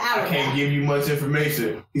gonna be the I can't give you much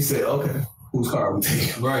information. He said, okay, whose car are we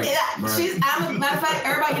taking? Right. Matter of fact,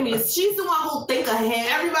 everybody can be. She's the one who think ahead.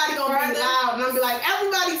 Everybody gonna be loud, and I'm be like,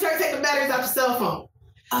 everybody start taking the batteries off your cell phone.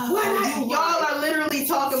 Y'all are literally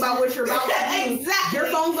talking about what you're about to do. Exactly. Your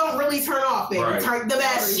phones don't really turn off, baby. Right. Turn the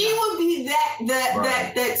batteries. She would be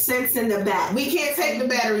that sense in the back. We can't take the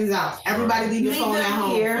batteries out. Everybody leave your phone at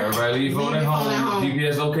home. Here. Everybody leave your phone at home.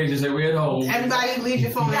 GPS location say we're at home. Everybody leave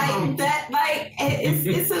your phone at home.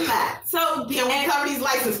 It's a lot. So can we cover these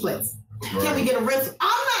license plates? Right. Can we get a rental? I'm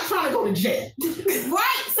not trying to go to jail.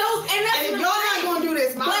 Right. So and if y'all not gonna do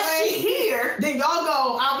this my way, she here, then y'all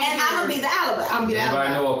go. I'm gonna be the alibi. Everybody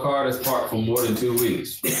know a car that's parked for more than 2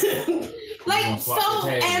 weeks. Like so,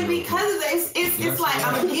 and because of this, it's like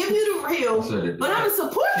I'm gonna give you the real, but I'm gonna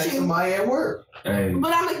support you. Somebody at work. Hey.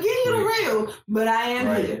 But I'm gonna give you the real, but I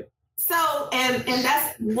am here. So, and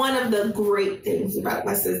that's one of the great things about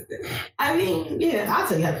my sister. I mean, yeah, I'll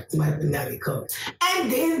tell you how somebody put that in cooked.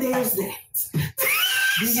 and then there's that.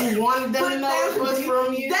 Do you want them to know it was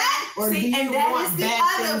from you? That, or see, do you and that want is the bad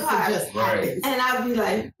other things part. to just Right. happen? And I'd be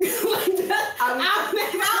like, I don't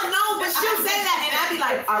know, but she'll say that, and I'd be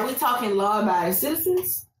like, are we talking law-abiding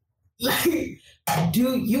citizens? Like,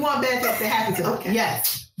 do you want bad things to happen to them? Okay.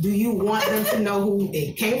 Yes. Do you want them to know who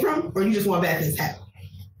it came from, or you just want bad things to happen?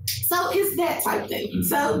 So it's that type thing.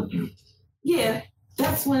 So, yeah,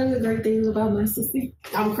 that's one of the great things about my sister.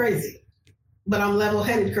 I'm crazy, but I'm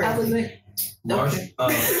level-headed crazy. I was like, Marsh,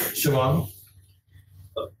 Siobhan.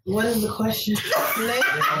 What is the question? Oh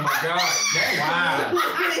my God.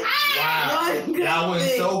 Wow. Y'all went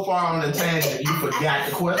so far on the tangent, you forgot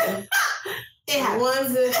the question?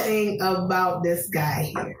 What's the thing about this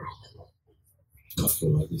guy here? I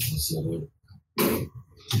feel like this is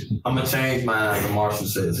I'm going to change mine. The Marshall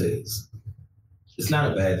says his. It's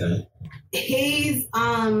not a bad thing. He's,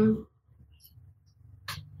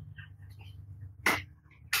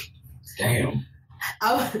 Damn.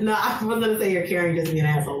 no, I was gonna say you're caring just to be an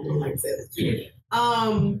asshole. Don't like to say that. Yeah.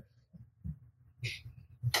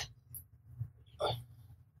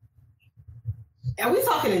 Are we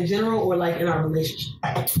talking in general or like in our relationship?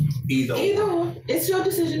 Either one. It's your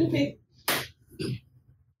decision to pick.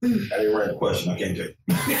 I didn't write the question. I can't take it.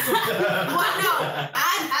 Well, no,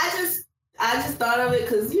 I just thought of it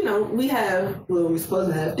because we're supposed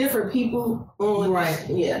to have different people on. Right.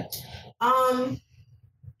 Yeah.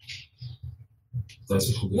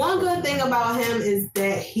 One good thing about him is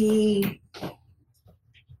that he.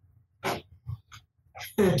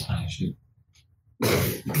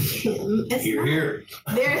 Here.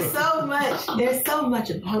 There's so much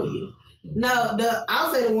about you. No,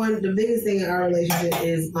 I'll say the biggest thing in our relationship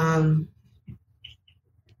is I'm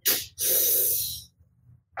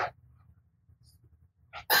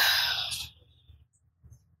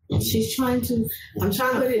trying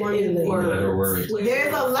to put it in words.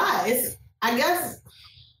 There's a lot. I guess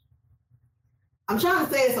I'm trying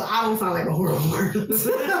to say it so I don't sound like a horrible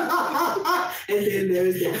person. And then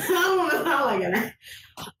there's that. I don't want to sound like that.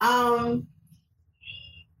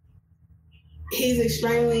 He's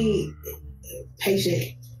extremely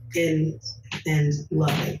patient and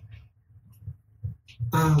loving.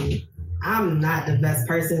 I'm not the best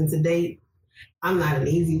person to date. I'm not an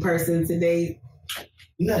easy person to date.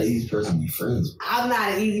 You're not an easy person to be friends with. I'm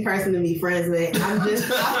not an easy person to be friends with. I'm an easy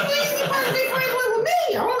person to be friends with me.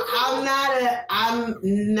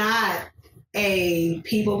 I'm not a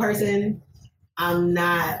people person. I'm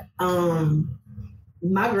not,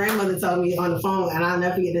 my grandmother told me on the phone, and I'll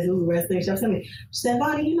never forget this, it was the best thing. She was telling me, she said,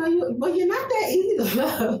 Bonnie, you're not that easy to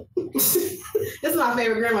love. This is my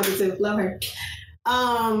favorite grandmother too. Love her.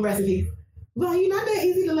 Rest in peace. Well, you're not that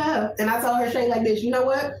easy to love. And I told her straight like this, you know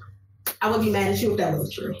what? I would be mad at you if that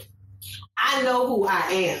wasn't true. I know who I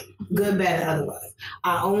am, good, bad, and otherwise.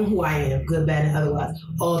 I own who I am, good, bad, and otherwise.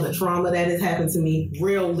 All the trauma that has happened to me,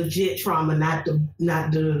 real legit trauma, not the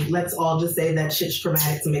let's all just say that shit's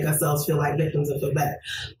traumatic to make ourselves feel like victims and feel better.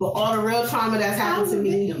 But all the real trauma that's happened to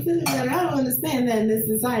me. I don't understand that in this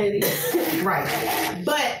society. Right.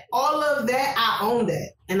 But all of that, I own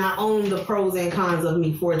that. And I own the pros and cons of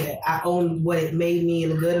me for that. I own what it made me in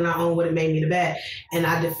the good, and I own what it made me in the bad. And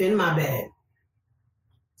I defend my bad.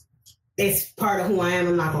 It's part of who I am.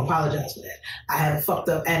 I'm not going to apologize for that. I have a fucked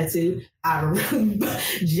up attitude. I have a really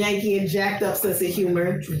janky and jacked up sense of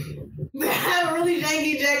humor. I have a really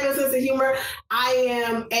janky, jacked up sense of humor. I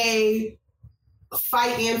am a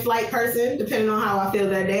fight and flight person, depending on how I feel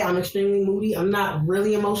that day. I'm extremely moody. I'm not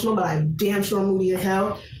really emotional, but I'm damn sure moody as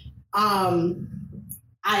hell.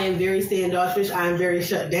 I am very standoffish. I am very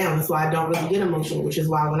shut down. That's why I don't really get emotional, which is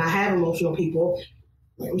why when I have emotional people,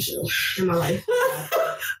 I'm sure in my life,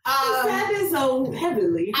 that is so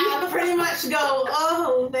heavenly. I pretty much go,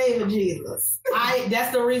 oh, name of Jesus.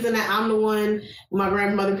 That's the reason that I'm the one, when my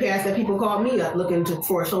grandmother passed, that people called me up looking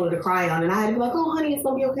for a shoulder to cry on. And I had to be like, oh, honey, it's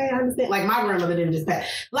going to be okay. I understand. Like, my grandmother didn't just pass.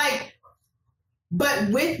 Like, but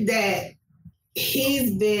with that,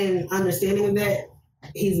 he's been understanding of that.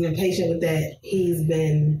 He's been patient with that. He's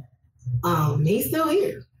been, he's still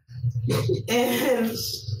here. And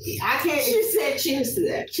I can't. She said cheers to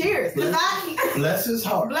that. Cheers. Bless his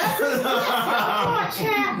heart. Bless his heart.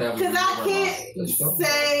 Because I can't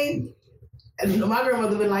say, my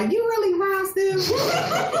grandmother been like, you really round still?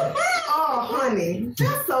 Oh, honey.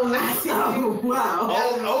 That's so nice of you. Oh, wow.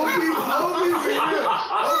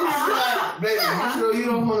 Baby, you sure you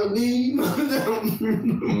don't want to leave?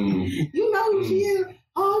 You know who she is?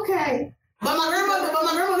 Oh, okay. But my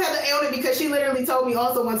grandmother had to own it because she literally told me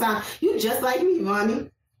also one time, you just like me, Vonnie.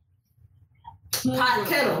 Hot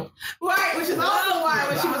kettle. Right, which is also why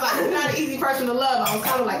when she was like, you're not an easy person to love, I was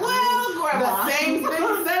kind of like, well, grandma, the same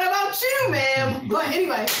thing said about you, ma'am. But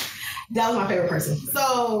anyway, that was my favorite person.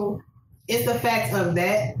 So it's the fact of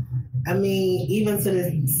that. I mean, even to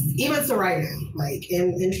right now, like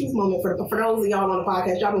in truth moment, for those of y'all on the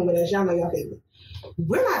podcast, y'all been with us, y'all know y'all favorite.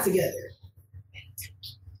 We're not together.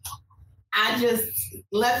 I just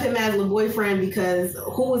left him as a boyfriend because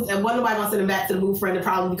wasn't nobody gonna send him back to the boyfriend to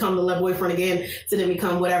probably become the boyfriend again to then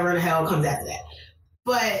become whatever in the hell comes after that.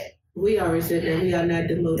 But we already said that we are not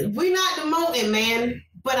demoted. We're not demoted, man.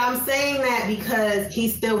 But I'm saying that because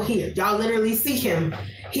he's still here. Y'all literally see him.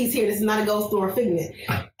 He's here. This is not a ghost or a figment.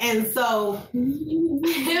 And so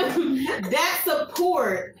that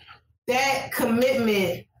support, that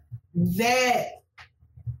commitment, that,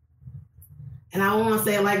 and I don't want to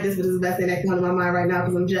say it like this, but it's the best thing that can come to my mind right now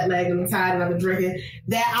because I'm jet lagged and I'm tired and I've been drinking,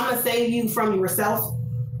 that I'm going to save you from yourself.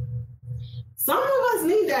 Some of us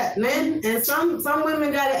need that, man. And some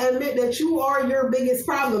women got to admit that you are your biggest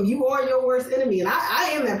problem. You are your worst enemy. And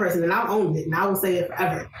I am that person and I've owned it and I will say it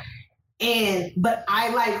forever. But I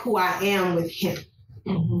like who I am with him.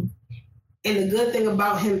 Mm-hmm. And the good thing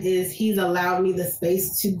about him is he's allowed me the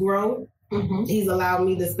space to grow. Mm-hmm. He's allowed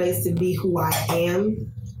me the space to be who I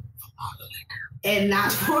am. And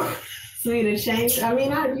not for me to change. I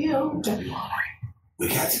mean, we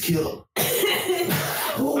got to kill him.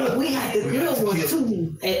 We had the girls one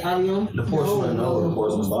too. The porcelain, the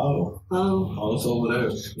porcelain bottle. Oh, it's over there.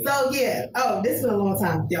 So yeah. Oh, this has been a long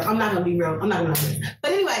time. Yeah, I'm not gonna be real. I'm not gonna.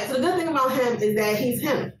 But anyway, so the good thing about him is that he's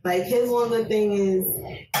him. Like his one good thing is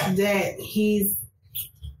that he's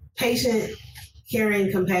patient,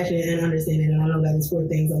 caring, compassionate, and understanding. And I know that is 4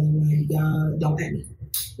 things on the one. Y'all don't at me.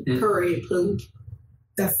 Period, poo.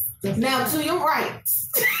 That's now to your rights.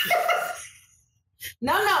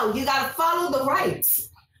 No, you gotta follow the rights.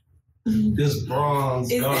 This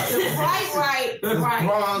bronze is God. Right.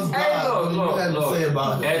 Bronze God. Hey, look. Say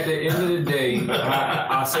about at the end of the day,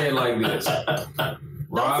 I say it like this.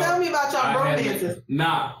 Don't tell me about y'all romances.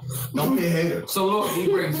 Nah. Don't be a hater. So look, he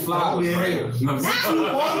brings flowers. Don't be a hater.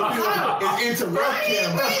 It's interrupt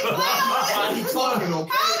him. While he talking,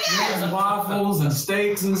 okay? He makes waffles and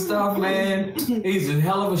steaks and stuff, man. He's a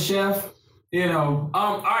hell of a chef. You know,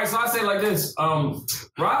 all right, so I say it like this. Rob,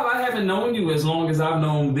 I haven't known you as long as I've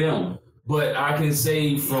known them, but I can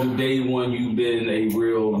say from day one you've been a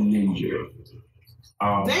real ninja.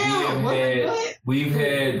 We've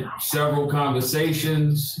had several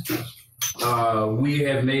conversations. We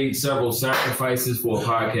have made several sacrifices for a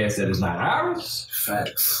podcast that is not ours.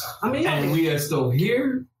 Facts. And we are still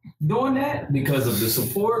here doing that because of the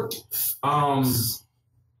support.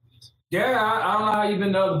 Yeah, I don't know how you've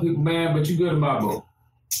been to other people, man, but you good in my book.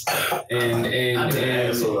 And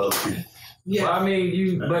yeah, well, I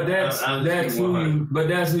mean,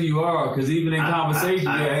 that's who you are. Because even in conversation,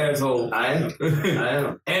 you're an asshole. I am.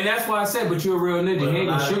 And that's why I said, but you're a real nigga. He ain't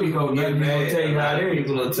gonna sugarcoat nothing. He's gonna tell you how it is.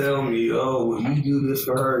 People will tell me, "Oh, well, you do this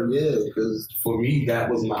for her." Yeah, because for me, that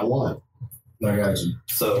was my one. I got you.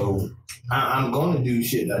 So I'm gonna do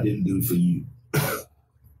shit I didn't do for you.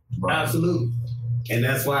 Right. Absolutely. And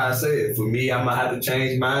that's why I said, for me, I'm going to have to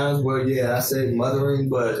change minds. Well, yeah, I said mothering,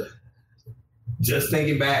 but just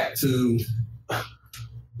thinking back to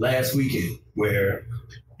last weekend where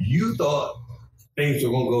you thought things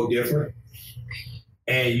were going to go different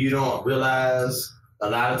and you don't realize a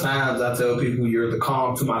lot of times I tell people you're the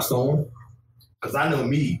calm to my storm because I know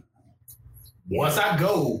me. Once I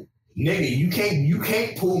go nigga, you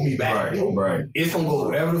can't pull me back. Right. It's gonna go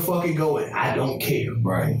wherever the fuck it go, and I don't care.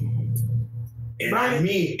 Right. And I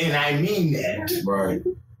mean that. Right.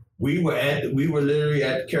 We were literally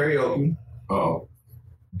at the karaoke. Oh.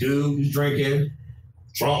 Dude was drinking,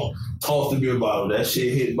 drunk, tossed a beer bottle. That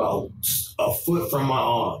shit hit about a foot from my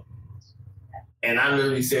arm. And I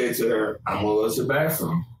literally said to her, I'm gonna go to the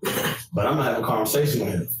bathroom, but I'm gonna have a conversation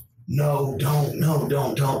with him. No, don't. No.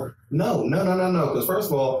 Because first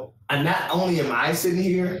of all, not only am I sitting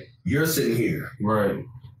here, you're sitting here. Right.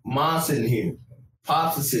 Mom's sitting here.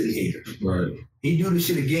 Pops is sitting here. Right. He do this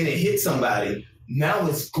shit again and hit somebody. Now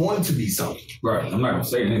it's going to be something. Right. I'm not gonna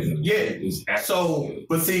say anything. Yeah. So,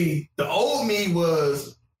 but see, the old me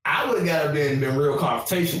was, I would have got to been real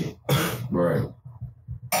confrontational. Right.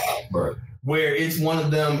 Where it's one of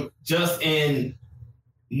them just in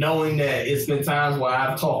knowing that it's been times where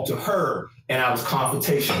I've talked to her and I was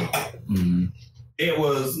confrontational. Mm-hmm. It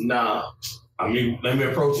was, let me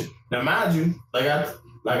approach it. Now, mind you, like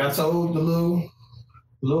I told the little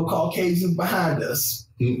Caucasians behind us,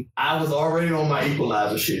 I was already on my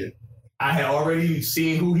equalizer shit. I had already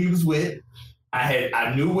seen who he was with.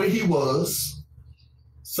 I knew where he was.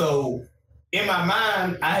 So in my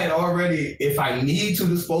mind, I had already, if I need to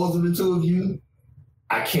dispose of the two of you,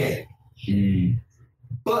 I can. Mm.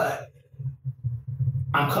 But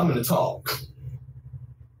I'm coming to talk.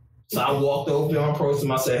 So I walked over there and approached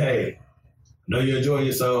him. I said, hey, I know you're enjoying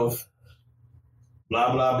yourself.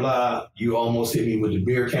 Blah, blah, blah. You almost hit me with the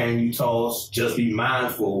beer can you tossed. Just be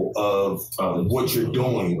mindful of what you're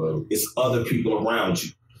doing. It's other people around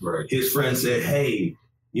you. Right. His friend said, hey,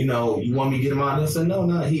 you want me to get him out of this? I said, no,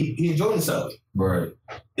 he enjoyed himself. Right.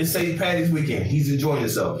 It's St. Patty's weekend. He's enjoying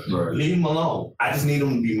himself. Right. Leave him alone. I just need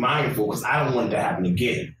him to be mindful because I don't want it to happen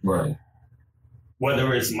again. Right.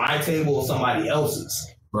 Whether it's my table or somebody else's.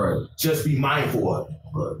 Right. Just be mindful of it.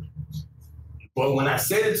 Right. But when I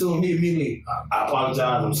said it to him, he immediately, I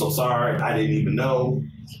apologize. I'm so sorry. I didn't even know.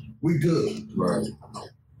 We good. Right.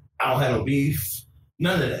 I don't have no beef.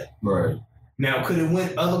 None of that. Right. Now, could it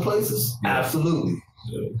went other places? Yeah. Absolutely.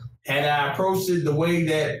 Yeah. Had I approached it the way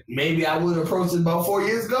that maybe I would have approached it about 4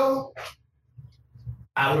 years ago,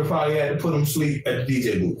 I would have probably had to put him to sleep at the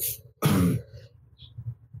DJ booth.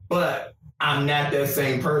 But I'm not that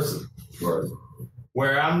same person. Right.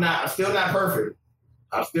 Where I'm still not perfect.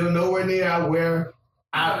 I'm still nowhere near where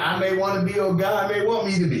I may want to be or God may want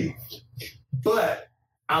me to be. But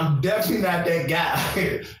I'm definitely not that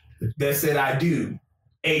guy that said I do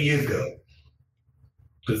 8 years ago.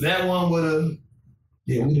 Because that one would have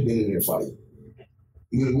been in there fighting.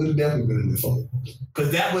 Would have definitely been in there fighting.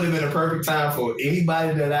 Because that would have been a perfect time for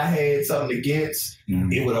anybody that I had something against,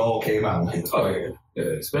 it would have all came out on him. Oh, yeah.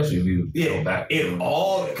 Especially if you go back.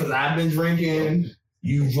 Because I've been drinking,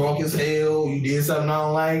 you drunk as hell, you did something I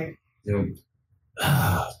don't like.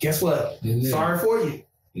 Yeah. Guess what? Sorry for you.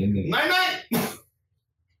 Night.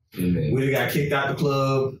 We got kicked out the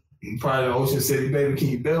club. Probably in Ocean City, baby. Can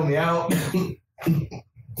you bail me out?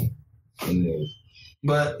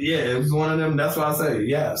 But yeah, it was one of them. That's why I say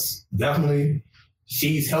yes, definitely.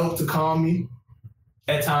 She's helped to calm me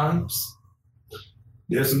at times.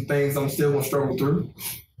 There's some things I'm still gonna struggle through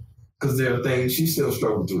because there are things she still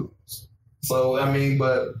struggles through. So I mean,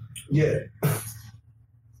 but yeah.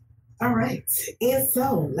 All right, and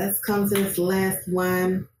so let's come to this last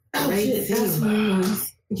one.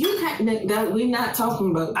 We're not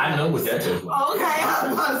talking about that. I know what that is. Okay, I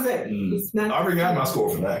was about to say. I already got my score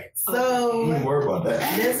for that. So don't worry about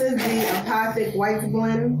that. This is the Apothic White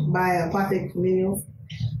Blend by Apothic Mills.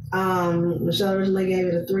 Michelle originally gave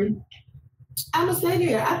it a 3. I'm gonna stay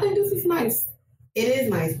there. I think this is nice. It is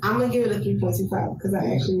nice. I'm gonna give it a 3.25 because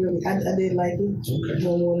I actually I did like it. Okay.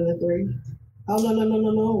 More than a 3. Oh no.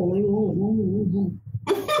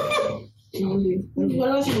 What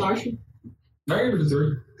else you, Marshall? I give it a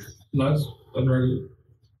 3. Nice. I'm ready.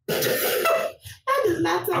 That does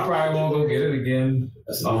not sound. I probably won't go get it again.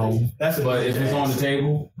 But if it's on the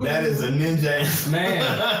table, that is a ninja, man.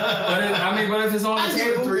 But if it's on the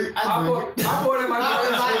table, I bought it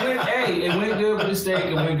myself. It went good with the steak.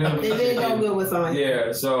 It went good. It did go good with something.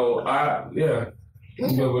 Yeah. So I'm good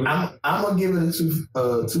with it. I'm gonna give it a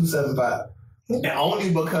 2.75, and only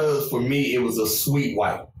because for me it was a sweet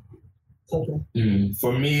white. Okay. Mm-hmm.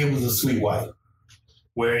 For me, it was a sweet white,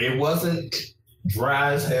 where it wasn't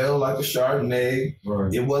dry as hell like the Chardonnay.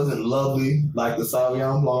 Right. It wasn't lovely like the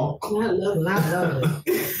Sauvignon Blanc. Not lovely.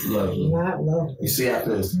 Not lovely. You see, I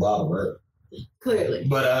finished the bottle, right? Clearly.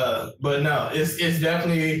 But no, it's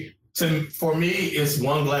definitely For me, it's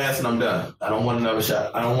one glass and I'm done. I don't want another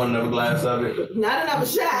shot. I don't want another glass of it. Not another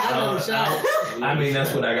shot. I mean,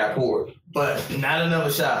 that's what I got poured. But not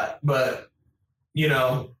another shot. But,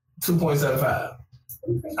 2.75.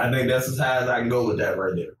 I think that's as high as I can go with that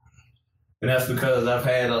right there. And that's because I've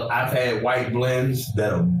had white blends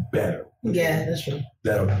that are better. Yeah, that's true.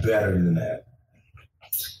 That are better than that.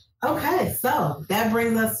 Okay, so that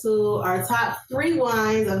brings us to our top 3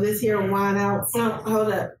 wines of this here wine out.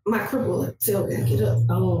 Hold up. My cripple still can't get up.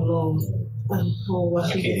 Oh, Lord.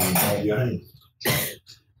 What you even have your hand.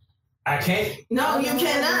 I can't. No, you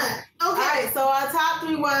cannot. Okay. All right, so our top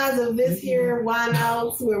 3 wines of this here wine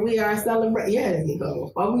out where we are celebrating. Yeah, there you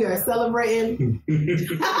go. While we are celebrating.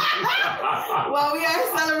 While we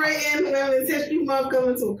are celebrating Women's History Month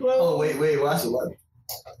coming to a close. Oh, wait. Watch it.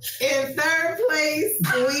 In third place,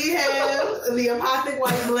 we have the Apothic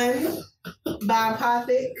White Blend by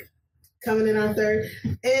Apothic coming in our third.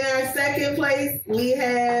 In our second place, we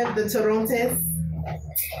have the Torontes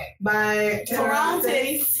by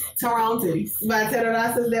Torontes. By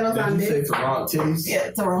Terrazas de los Did you say Andes. Torontes?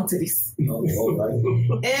 Yeah, Torontes. Oh, right.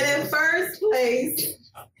 And in first place,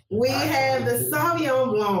 we have the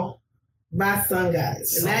Sauvignon Blanc by Sun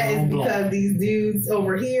Guys. And that is because these dudes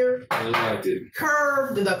over here I liked it.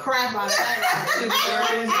 curved the crap out of that.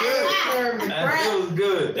 Curved the crap. That was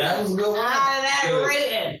good. That was a good one. Out of that Good.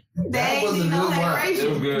 rating. They That ain't was a need no good one. It was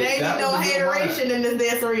hateration. good. They ain't That no was a good one. hateration in this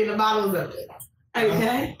dancery in the bottles of it.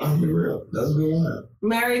 Okay. I'll be real. That's a good one.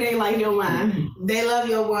 Mary, they like your wine. They love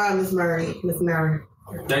your wine, Miss Murray. Miss Murray.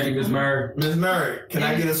 Thank you, Miss Murray. Miss Murray, can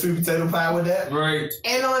I get a sweet potato pie with that? Right.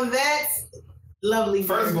 And on that lovely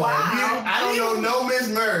First of all, I don't know no Miss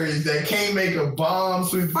Murrays that can't make a bomb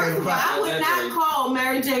sweet First potato of all, pie. I would not call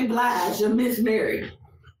Mary J. Blige a Miss Mary.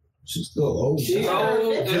 She's still old. She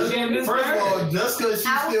old. Is she a Miss First of Murray? all, just because she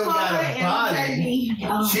I would still call got her a body,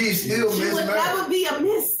 MJB. she's still She Miss would, Murray. that would be a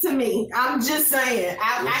miss to me. I'm just saying.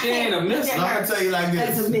 I She ain't a miss. look I'm at gonna her tell you like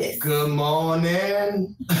as a this. miss. Good morning.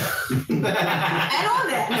 And on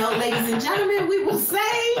that note, ladies and gentlemen, we will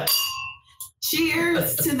say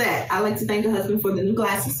cheers to that. I like to thank the husband for the new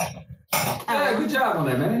glasses. Yeah, good job on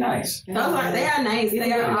that, man. They're nice. They are nice.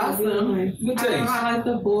 They are awesome. Good taste. I like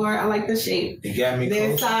the board. I like the shape. You got me Their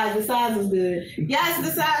close. size, the size is good. Yes,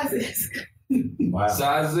 the size is. Wow.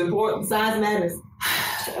 Size is important. Size matters.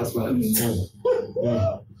 That's what.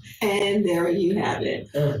 And there you have it.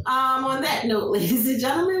 On that note, ladies and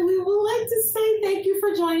gentlemen, we would like to say thank you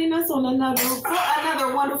for joining us on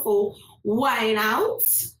another wonderful wine out.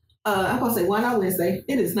 I'm gonna say Wine Out Wednesday.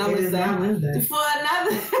 It is not It is not Wednesday. For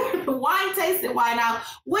another wine tasting wine out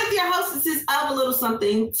with your hostesses of a little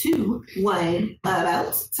something to wine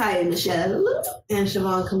about, Ty Michelle And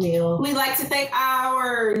Siobhan Camille. We'd like to thank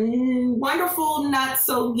our wonderful, not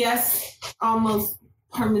so guest, almost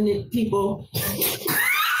permanent people.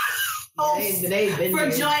 They've been For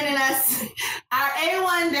here. joining us, our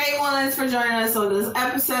A1 Day Ones for joining us on this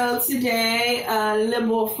episode today. Le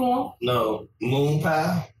Beau Fond. No, moon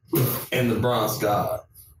pie and the bronze god.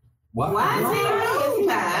 Why is it moon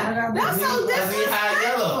pie? That's so Because he had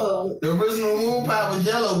yellow. The original moon pie was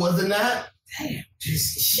yellow, was it not?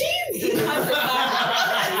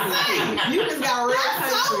 You just got real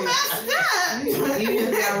That's so country. messed up. You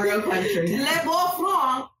just got real country. Le Beau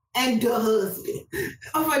Fond and the husband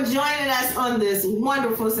for joining us on this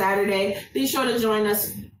wonderful Saturday. Be sure to join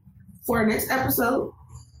us for our next episode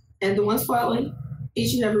and the ones following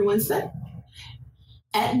each and every Wednesday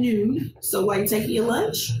at noon. So while you're taking your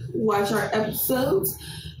lunch, watch our episodes.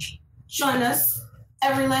 Join us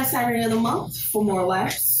every last Saturday of the month for more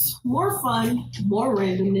laughs, more fun, more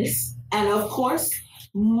randomness, and of course,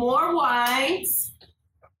 more wines.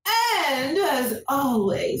 And as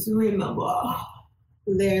always, remember,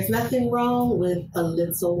 There's nothing wrong with a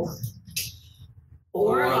little wine.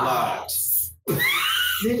 or a a lot.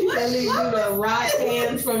 Did you let me do the rock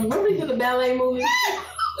hands from, remember you did the ballet movie?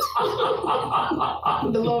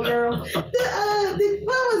 The little girl. What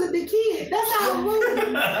was it? The kid. That's how it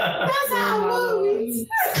moves. That's how it moves.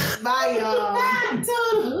 Bye, y'all. Bye,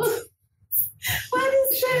 toodles. What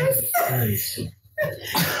is this?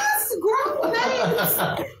 That's grown names.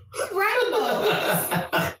 Rainbows.